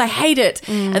making rules, I hate it.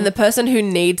 And the person who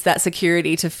needs that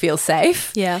security to feel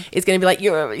safe Yeah. is going to be like,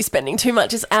 you're spending too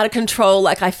much, it's out of control,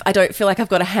 like I don't feel like I've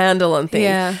got a handle on things.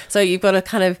 Yeah. So you've got to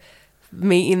kind of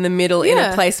meet in the middle in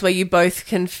Yeah. a place where you both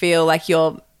can feel like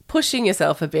you're pushing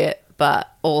yourself a bit,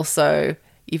 but also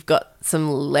you've got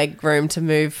some leg room to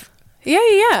move.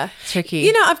 Yeah. Tricky.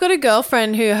 You know, I've got a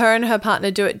girlfriend who her and her partner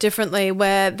do it differently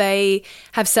where they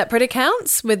have separate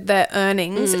accounts with their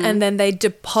earnings and then they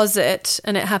deposit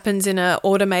and it happens in an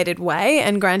automated way.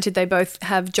 And granted, they both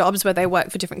have jobs where they work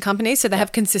for different companies. So they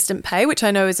have consistent pay, which I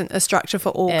know isn't a structure for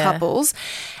all couples.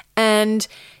 And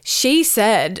she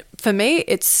said, for me,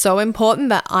 it's so important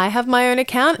that I have my own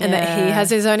account and that he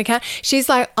has his own account. She's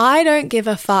like, I don't give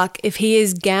a fuck if he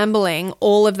is gambling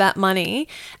all of that money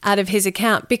out of his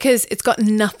account because it's got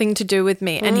nothing to do with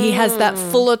me and he has that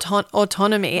full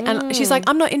autonomy. And she's like,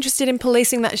 I'm not interested in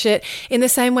policing that shit in the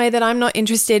same way that I'm not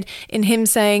interested in him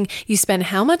saying, you spend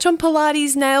how much on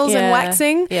Pilates, nails and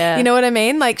waxing? Yeah. You know what I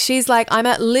mean? Like, she's like, I'm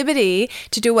at liberty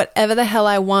to do whatever the hell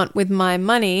I want with my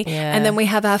money. Yeah. And then we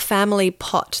have our family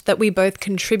pot that we both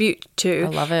contribute to. I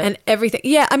love it. And everything.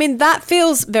 Yeah, I mean, that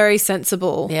feels very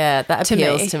sensible. Yeah, that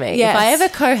appeals to me. Yes. If I ever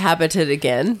cohabited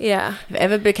again, Yeah. if I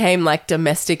ever became like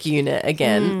domestic unit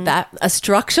again, that a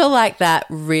structure like that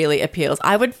really appeals.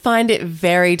 I would find it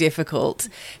very difficult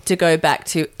to go back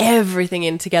to everything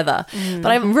in together.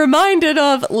 But I'm reminded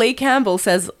of Lee Campbell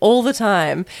says all the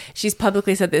time, she's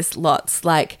publicly said this lots,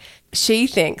 like, she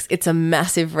thinks it's a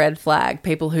massive red flag,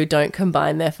 people who don't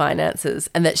combine their finances,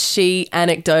 and that she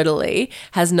anecdotally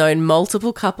has known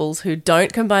multiple couples who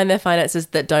don't combine their finances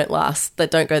that don't last,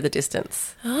 that don't go the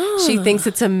distance. She thinks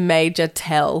it's a major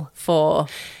tell for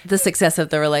the success of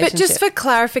the relationship. But just for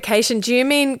clarification, do you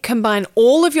mean combine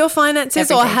all of your finances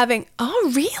or Everything. having...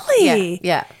 Oh, really?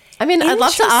 Yeah. I mean, I'd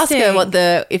love to ask her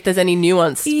Interesting. if there's any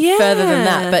nuance further than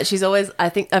that. But she's always, I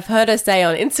think I've heard her say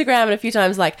on Instagram and a few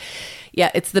times, like, yeah,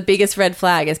 it's the biggest red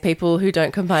flag is people who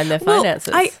don't combine their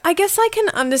finances. Well, I guess I can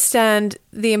understand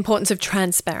the importance of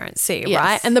transparency, Yes.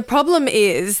 right? And the problem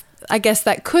is, I guess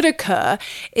that could occur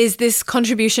is this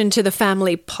contribution to the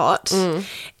family pot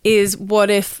is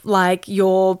what if like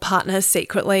your partner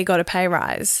secretly got a pay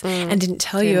rise and didn't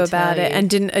tell you about it and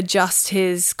didn't adjust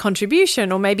his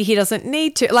contribution, or maybe he doesn't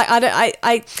need to. Like,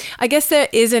 I guess there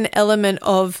is an element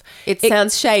of it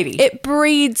sounds shady. It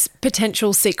breeds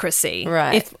potential secrecy,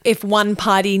 Right. If one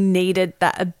party needed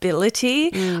that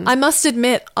ability. I must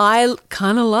admit, I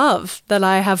kind of love that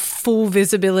I have full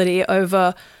visibility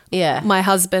over my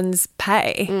husband's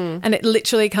pay, and it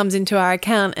literally comes into our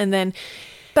account, and then.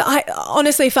 But I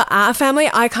honestly, for our family,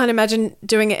 I can't imagine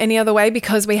doing it any other way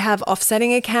because we have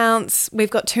offsetting accounts. We've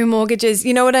got 2 mortgages.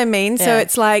 You know what I mean? So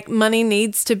it's like money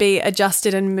needs to be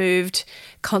adjusted and moved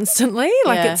constantly,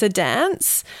 like it's a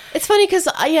dance. It's funny because,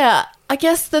 I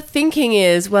guess the thinking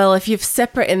is, well, if you're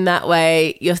separate in that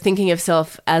way, you're thinking of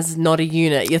yourself as not a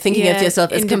unit. You're thinking of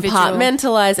yourself as individual.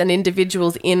 compartmentalized and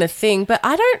individuals in a thing. But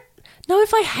I don't know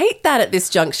if I hate that at this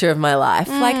juncture of my life.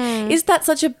 Like, is that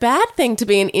such a bad thing to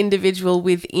be an individual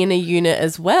within a unit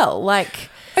as well? Like...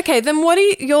 Okay, then what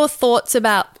are your thoughts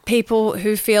about people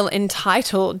who feel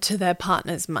entitled to their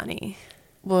partner's money?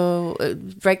 Well,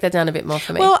 break that down a bit more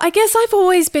for me. Well, I guess I've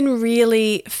always been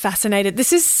really fascinated.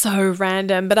 This is so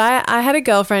random, but I had a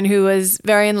girlfriend who was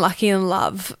very unlucky in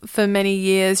love for many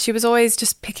years. She was always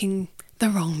just picking the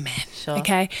wrong men. Sure.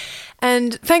 Okay.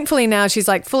 And thankfully now she's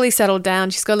like fully settled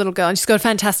down. She's got a little girl and she's got a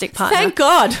fantastic partner. Thank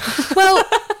God. Well,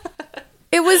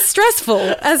 it was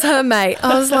stressful as her mate.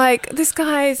 I was like, this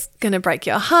guy's going to break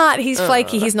your heart. He's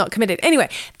flaky. He's not committed. Anyway,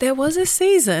 there was a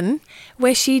season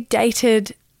where she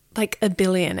dated like a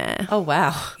billionaire. Oh,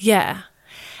 wow. Yeah.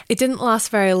 It didn't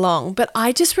last very long, but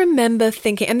I just remember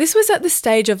thinking, and this was at the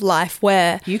stage of life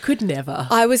where You could never.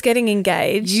 I was getting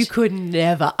engaged. You could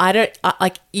never.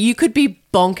 You could be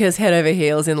bonkers head over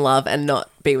heels in love and not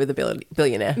be with a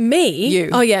billionaire. Me? You.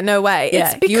 Oh, yeah, no way.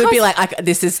 Yeah, It's because, you would be like,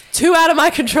 this is too out of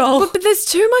my control. But there's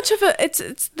too much of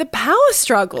it's the power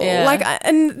struggle. Yeah. Like,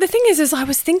 and the thing is I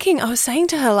was saying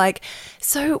to her, like,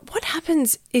 so what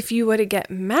happens if you were to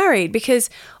get married? Because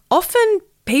often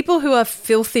people who are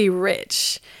filthy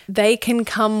rich, they can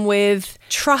come with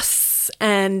trusts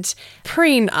and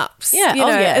prenups. Yeah, you know,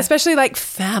 yeah. especially like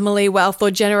family wealth or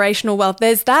generational wealth.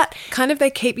 There's that kind of, they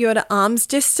keep you at an arm's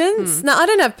distance. Now, I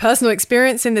don't have personal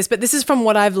experience in this, but this is from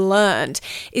what I've learned,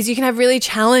 is you can have really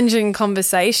challenging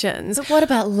conversations. But what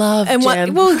about love, And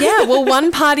Jem?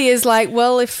 one party is like,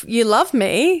 well, if you love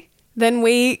me, then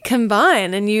we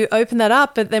combine, and you open that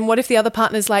up. But then what if the other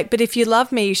partner's like, but if you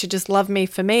love me, you should just love me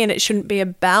for me and it shouldn't be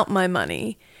about my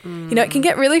money. You know, it can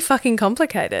get really fucking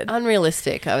complicated.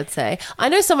 Unrealistic, I would say. I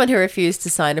know someone who refused to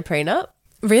sign a prenup.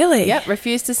 Really? Yep,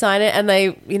 refused to sign it, and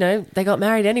they got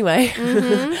married anyway.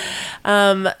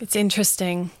 It's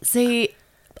interesting. See,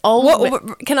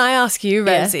 What can I ask you,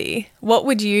 Rosie? What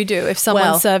would you do if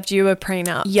someone served you a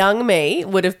prenup? young me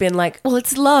would have been like, well,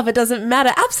 it's love, it doesn't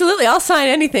matter. Absolutely, I'll sign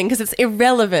anything because it's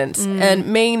irrelevant. And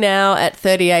me now at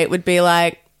 38 would be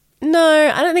like,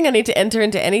 no, I don't think I need to enter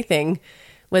into anything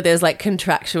where there's like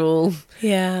contractual,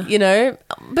 Yeah.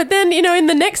 But then, in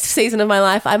the next season of my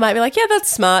life, I might be like, yeah, that's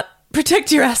smart.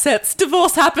 protect your assets.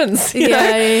 Divorce happens. You know?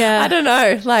 Yeah. I don't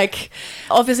know. Like,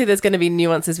 obviously, there's going to be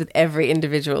nuances with every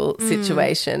individual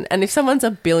situation. And if someone's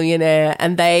a billionaire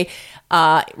and they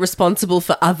are responsible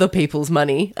for other people's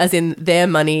money, as in their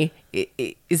money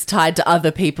is tied to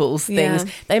other people's things,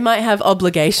 they might have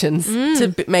obligations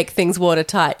to make things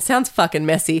watertight. Sounds fucking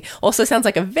messy. Also sounds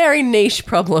like a very niche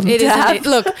problem It to is. have.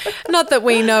 Look, not that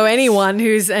we know anyone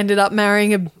who's ended up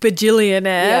marrying a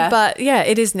bajillionaire, but yeah,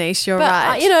 it is niche. You're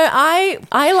right. You know, I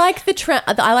like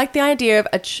I like the idea of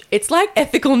it's like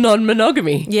ethical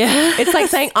non-monogamy. Yeah. It's like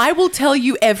saying, I will tell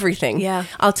you everything. Yeah.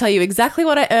 I'll tell you exactly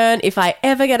what I earn. If I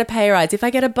ever get a pay rise, if I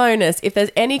get a bonus, if there's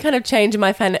any kind of change in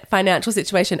my financial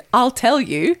situation, I'll tell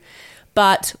you,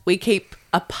 but we keep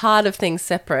a part of things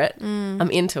separate. I'm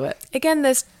into it. Again,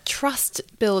 there's trust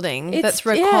building that's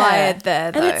required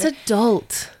there, though. And it's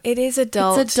adult. It is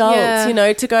adult. It's adult, yeah. you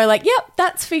know, to go like, yep,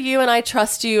 that's for you and I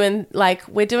trust you and like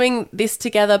we're doing this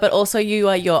together, but also you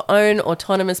are your own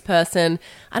autonomous person.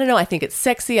 I don't know. I think it's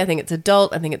sexy. I think it's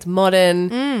adult. I think it's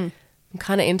modern. I'm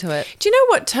kind of into it. Do you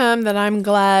know what term that I'm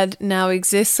glad now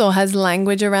exists or has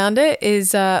language around it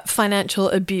is financial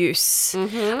abuse?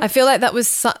 I feel like that was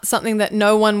something that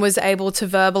no one was able to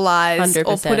verbalize 100%.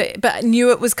 or put it, but knew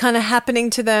it was kind of happening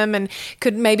to them and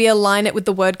could maybe align it with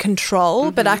the word control,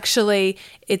 but actually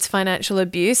it's financial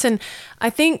abuse. And I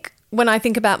think when I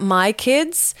think about my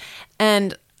kids,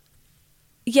 and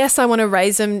yes, I want to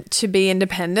raise them to be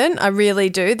independent. I really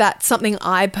do. That's something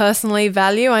I personally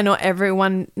value. I know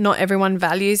not everyone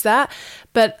values that,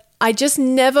 but I just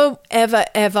never, ever,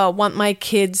 ever want my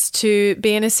kids to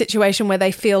be in a situation where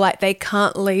they feel like they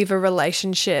can't leave a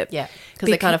relationship. Yeah, because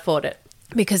they can't afford it.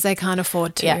 Because they can't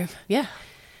afford to. Yeah.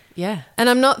 And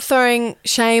I'm not throwing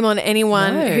shame on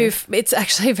anyone No. it's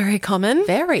actually very common.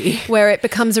 Very. Where it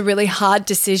becomes a really hard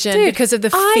decision because of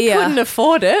the fear. I couldn't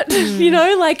afford it. You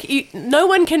know, like no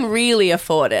one can really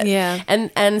afford it. Yeah.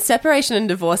 And separation and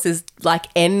divorce is like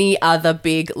any other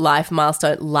big life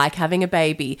milestone, like having a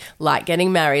baby, like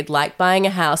getting married, like buying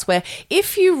a house, where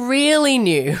if you really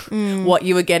knew what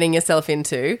you were getting yourself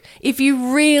into, if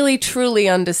you really truly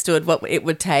understood what it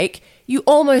would take, you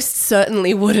almost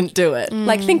certainly wouldn't do it.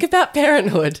 Like, think about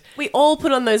parenthood. We all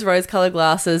put on those rose-colored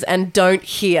glasses and don't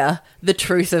hear the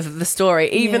truth of the story,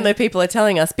 even though people are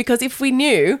telling us, because if we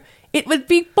knew, it would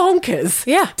be bonkers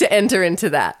to enter into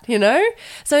that, you know?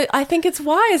 So I think it's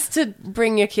wise to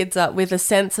bring your kids up with a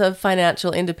sense of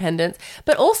financial independence,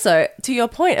 but also, to your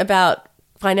point about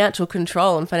financial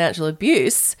control and financial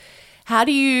abuse, how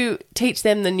do you teach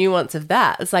them the nuance of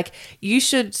that? It's like you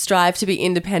should strive to be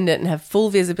independent and have full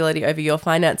visibility over your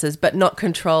finances, but not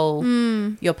control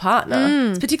your partner.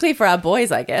 It's particularly for our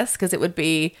boys, I guess, because it would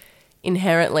be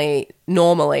inherently,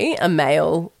 normally, a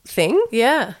male thing.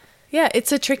 Yeah. Yeah,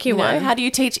 it's a tricky one. How do you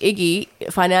teach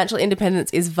Iggy financial independence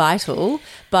is vital,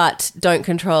 but don't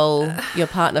control your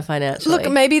partner financially? Look,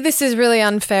 maybe this is really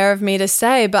unfair of me to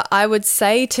say, but I would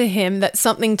say to him that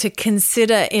something to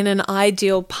consider in an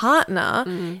ideal partner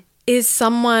is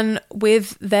someone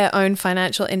with their own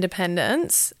financial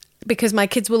independence, because my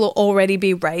kids will already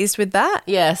be raised with that.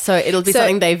 Yeah, so it'll be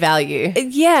something they value.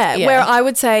 Yeah, where I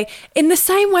would say, in the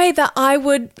same way that I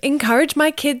would encourage my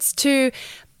kids to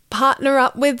partner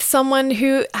up with someone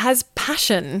who has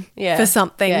passion for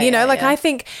something, I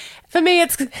think for me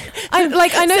it's I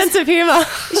know sense of humor.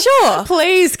 Sure.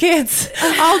 Please, kids,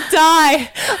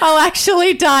 I'll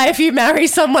actually die if you marry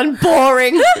someone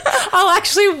boring. I'll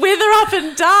actually wither up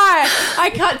and die.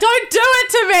 Don't do it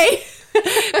to me.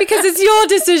 Because it's your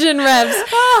decision, Revs.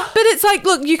 But it's like,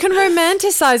 look, you can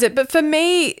romanticize it. But for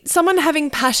me, someone having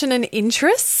passion and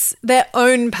interests, their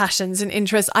own passions and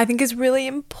interests, I think is really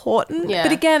important. Yeah.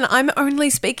 But again, I'm only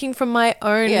speaking from my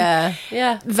own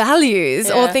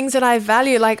values or Yeah. things that I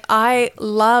value. Like, I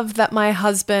love that my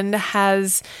husband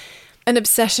has an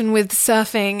obsession with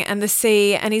surfing and the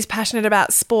sea, and he's passionate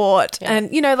about sport,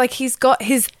 and he's got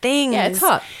his things. Yeah, it's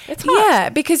hot. It's hot. Yeah,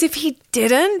 because if he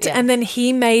didn't, and then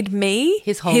he made me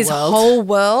His whole world.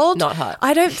 world, Not hot.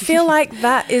 I don't feel like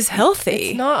that is healthy.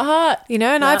 It's not hot.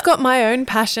 And I've got my own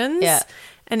passions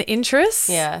and interests.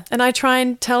 Yeah. And I try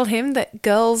and tell him that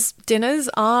girls' dinners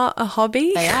are a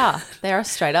hobby. They are. They're a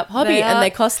straight up hobby, They and are.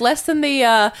 they cost less than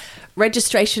the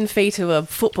registration fee to a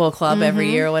football club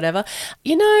every year or whatever.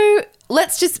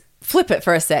 Let's just flip it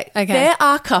for a sec. Okay. There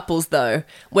are couples, though,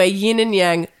 where yin and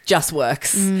yang just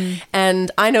works.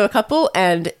 And I know a couple,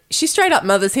 and she straight up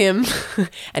mothers him,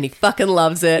 and he fucking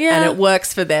loves it, and it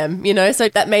works for them, So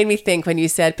that made me think when you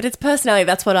said, but it's personality,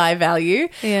 that's what I value.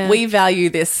 Yeah. We value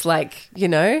this,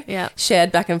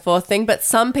 shared back and forth thing. But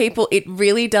some people, it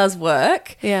really does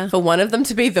work for one of them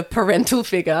to be the parental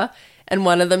figure and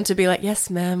one of them to be like, yes,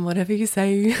 ma'am, whatever you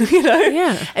say, you know?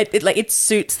 Yeah. It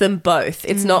suits them both.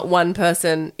 It's not one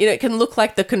person. You know, it can look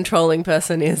like the controlling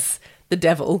person is the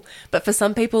devil, but for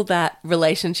some people that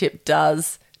relationship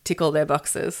does tickle their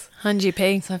boxes.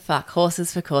 100p. So fuck,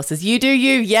 horses for courses. You do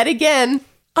you yet again.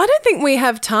 I don't think we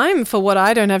have time for what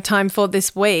I don't have time for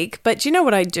this week, but do you know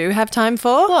what I do have time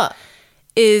for? What?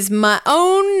 Is my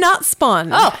own nut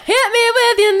spawn. Oh, hit me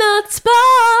with your nut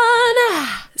spawn.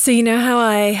 So you know how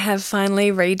I have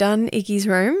finally redone Iggy's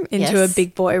room into Yes. a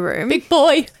big boy room? Big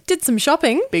boy. Did some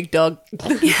shopping. Big dog.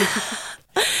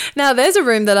 Now there's a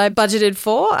room that I budgeted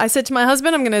for. I said to my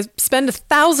husband, I'm going to spend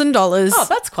 $1,000. Oh,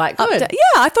 that's quite good. Yeah,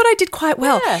 I thought I did quite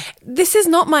well. Yeah. This is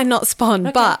not my not spawn,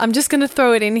 but I'm just going to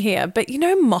throw it in here. But you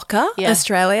know Mocha, Yeah.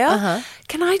 Australia?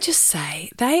 Can I just say,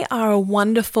 they are a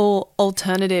wonderful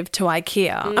alternative to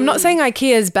IKEA. I'm not saying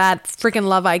IKEA is bad, freaking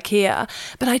love IKEA,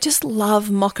 but I just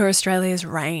love Mocha Australia's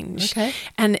range. Okay.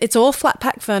 And it's all flat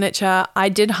pack furniture. I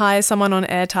did hire someone on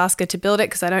Airtasker to build it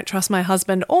because I don't trust my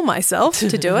husband or myself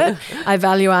to do it. I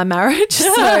value our marriage.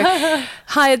 So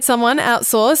hired someone,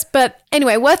 outsourced. But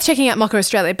anyway, worth checking out Mocha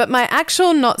Australia. But my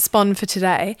actual not spawn for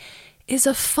today is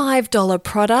a $5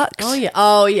 product. Oh, yeah.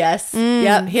 Oh, yes.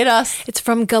 Yep, hit us. It's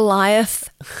from Goliath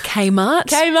Kmart.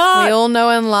 Kmart. We all know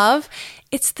and love.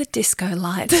 It's the disco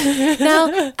light.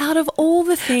 Now, out of all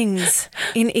the things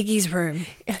in Iggy's room,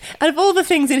 Out of all the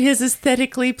things in his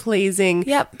aesthetically pleasing,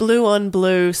 Yep. blue on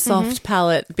blue, soft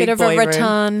palette, big bit of boy a room.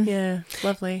 rattan, Yeah,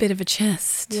 lovely. bit of a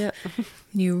chest, Yeah.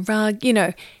 new rug, you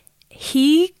know.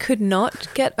 He could not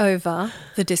get over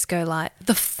the disco light,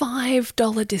 the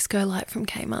 $5 disco light from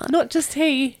Kmart. Not just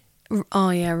he. Oh,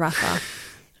 yeah, Rafa.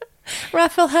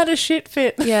 Raphael had a shit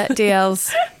fit. Yeah,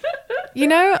 DLs. You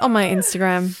know, on my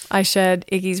Instagram, I shared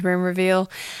Iggy's room reveal.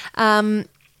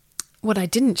 What I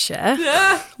didn't share,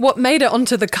 what made it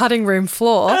onto the cutting room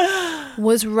floor,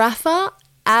 was Rafa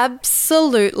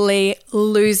absolutely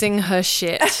losing her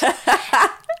shit.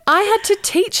 I had to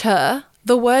teach her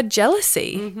the word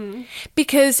jealousy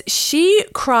because she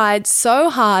cried so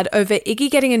hard over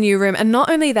Iggy getting a new room. And not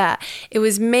only that, it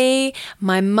was me,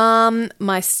 my mum,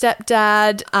 my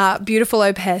stepdad, beautiful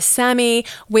au pair Sammy.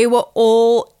 We were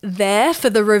all there for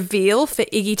the reveal for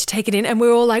Iggy to take it in. And we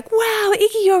were all like, wow,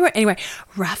 Iggy, you're... Anyway,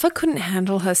 Rafa couldn't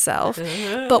handle herself.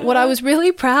 But what I was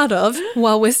really proud of,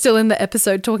 while we're still in the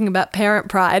episode talking about parent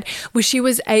pride, was she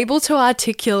was able to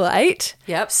articulate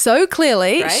so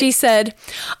clearly. Great. She said,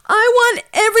 I want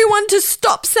everyone to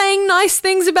stop saying nice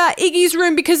things about Iggy's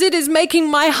room because it is making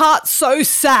my heart so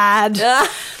sad.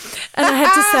 And I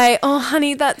had to say, oh,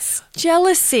 honey, that's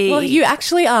jealousy. Well, you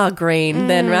actually are green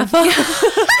then, Rafa.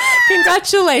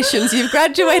 Congratulations, you've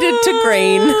graduated to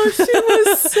green. She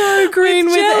was so green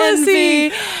with jealousy.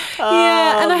 envy.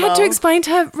 Yeah, and I had to explain to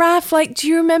her, Raph, like, do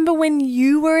you remember when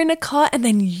you were in a cot and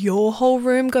then your whole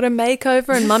room got a makeover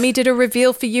and Mummy did a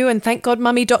reveal for you, and thank God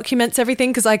Mummy documents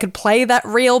everything because I could play that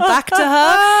reel back to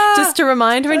her just to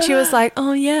remind her, and she was like,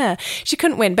 oh yeah. She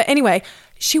couldn't win. But anyway,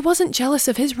 she wasn't jealous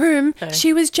of his room.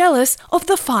 She was jealous of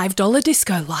the $5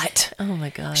 disco light. Oh my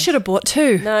God. Should have bought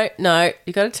two. No,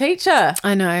 you got to teach her.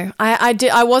 I know. I did.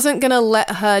 I wasn't going to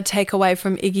let her take away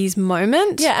from Iggy's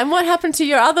moment. Yeah, and what happened to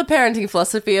your other parenting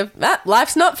philosophy of,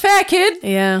 life's not fair, kid?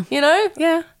 Yeah. You know?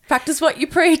 Yeah. Practice what you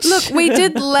preach. Look, we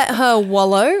did let her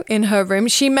wallow in her room.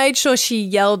 She made sure she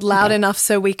yelled loud enough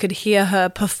so we could hear her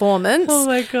performance. Oh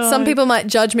my God. Some people might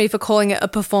judge me for calling it a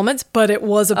performance, but it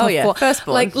was a performance. yeah,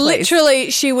 firstborn, like please. literally,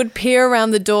 she would peer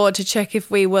around the door to check if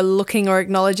we were looking or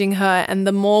acknowledging her, and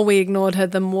the more we ignored her,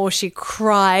 the more she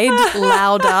cried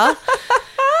louder.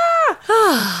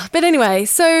 But anyway,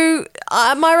 so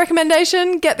my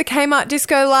recommendation, get the Kmart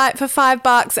disco light for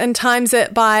 $5 and times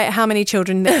it by how many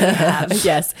children that you have.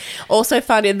 Yes. Also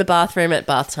fun in the bathroom at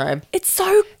bath time. It's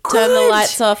so good. Turn the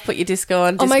lights off, put your disco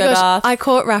on, disco Oh my gosh, bath. I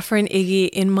caught Rafa and Iggy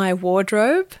in my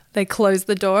wardrobe. They closed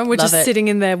the door and we're Love just it. sitting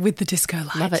in there with the disco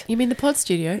light. Love it. You mean the pod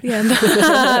studio? Yeah,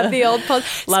 the old pod.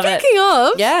 Love it. Speaking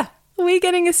of, Yeah. are we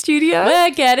getting a studio?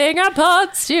 We're getting a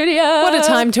pod studio. What a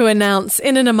time to announce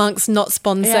in and amongst not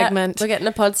spawn Yeah, segment. We're getting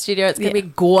a pod studio. It's going to be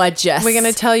gorgeous. We're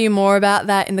going to tell you more about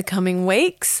that in the coming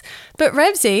weeks. But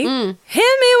Revsy,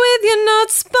 hit me with your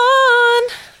not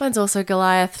spawn. Mine's also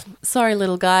Goliath. Sorry,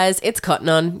 little guys. It's cotton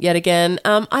on yet again.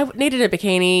 I needed a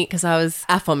bikini because I was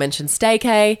aforementioned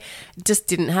staycay. Just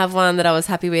didn't have one that I was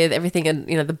happy with. Everything, and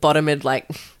the bottom had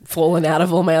like fallen out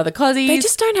of all my other cozies. They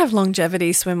just don't have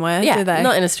longevity swimwear, do they?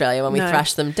 Not in Australia when we No.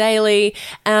 thrash them daily.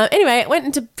 Anyway, I went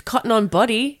into cotton on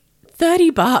body,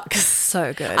 $30.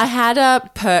 So good. I had a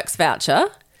Perks voucher.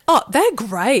 Oh, they're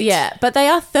great. Yeah, but they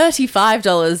are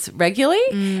 $35 regularly.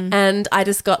 And I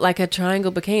just got like a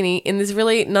triangle bikini in this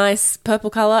really nice purple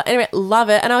color. Anyway, love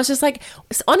it. And I was just like,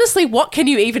 honestly, what can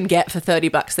you even get for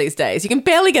 $30 these days? You can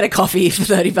barely get a coffee for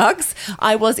 $30.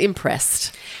 I was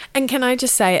impressed. And can I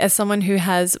just say, as someone who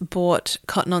has bought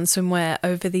cotton on swimwear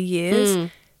over the years,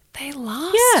 they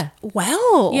last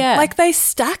well. Yeah. Like they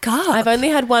stack up. I've only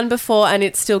had one before and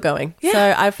it's still going. Yeah.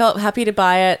 So I felt happy to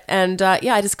buy it. And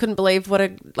I just couldn't believe what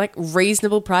a like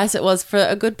reasonable price it was for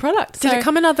a good product. Did it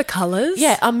come in other colours?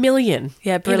 Yeah, a million.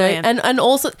 Yeah, brilliant. You know? And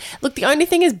also, look, the only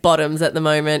thing is bottoms at the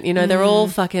moment. You know, they're all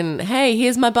fucking, hey,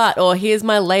 here's my butt or here's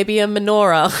my labia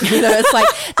minora. You know, it's like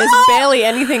there's barely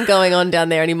anything going on down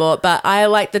there anymore. But I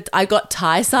like that I got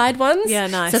tie-side ones. Yeah,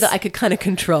 nice. So that I could kind of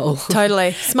control.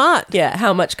 Totally. Smart. Yeah,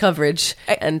 how much coverage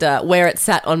and where it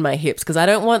sat on my hips because I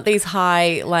don't want these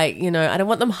high, like, you know, I don't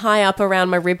want them high up around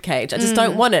my rib cage. I just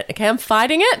don't want it. Okay, I'm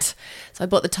fighting it. So I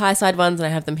bought the tie-side ones and I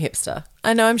have them hipster.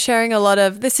 I know I'm sharing a lot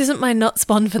of, this isn't my not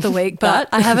spawn for the week, but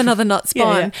I have another not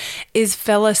spawn, is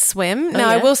Fella Swim. Now,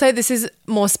 I will say this is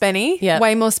more spenny,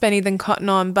 way more spenny than cotton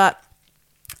on, but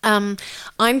I'm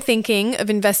thinking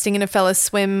of investing in a Fella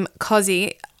Swim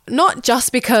cozy. Not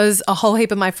just because a whole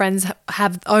heap of my friends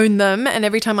have owned them and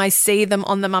every time I see them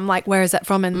on them, I'm like, where is that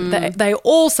from? And they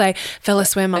all say Fella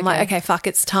Swim. I'm like, okay, fuck,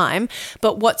 it's time.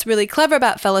 But what's really clever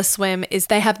about Fella Swim is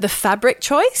they have the fabric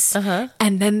choice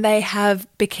and then they have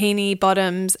bikini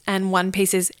bottoms and one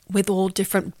pieces with all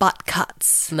different butt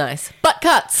cuts. Nice. Butt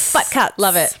cuts. Butt cuts.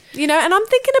 Love it. You know, and I'm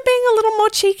thinking of being a little more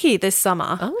cheeky this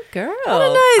summer. Oh, girl. I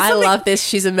don't know. I love this.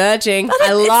 She's emerging.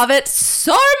 I love it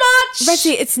so much.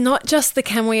 Reggie, it's not just the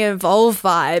Can We Evolve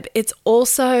vibe. It's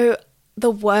also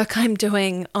the work I'm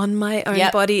doing on my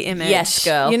own body image. Yes,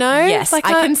 girl. You know? Yes, like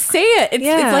I can see it. It's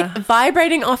like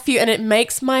vibrating off you and it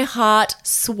makes my heart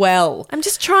swell. I'm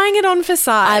just trying it on for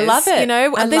size. I love it. You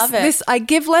know? I love it. This, I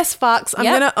give less fucks. I'm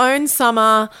going to own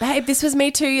summer. Babe, this was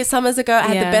me 2 summers ago.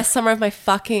 I had the best summer of my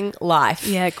fucking life.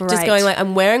 Yeah, great. Just going like,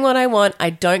 I'm wearing what I want. I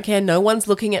don't care. No one's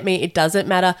looking at me. It doesn't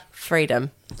matter.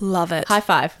 Freedom. Love it. High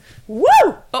five. Woo!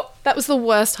 Oh, that was the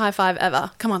worst high five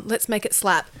ever. Come on, let's make it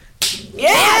slap. Yeah!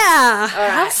 Right.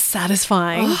 How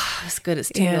satisfying. Oh, it's good. It's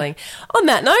tingling. On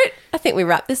that note, I think we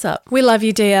wrap this up. We love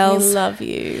you, DLs. We love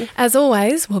you. As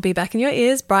always, we'll be back in your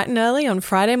ears bright and early on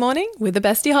Friday morning with the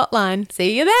Bestie Hotline.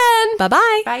 See you then.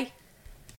 Bye-bye. Bye.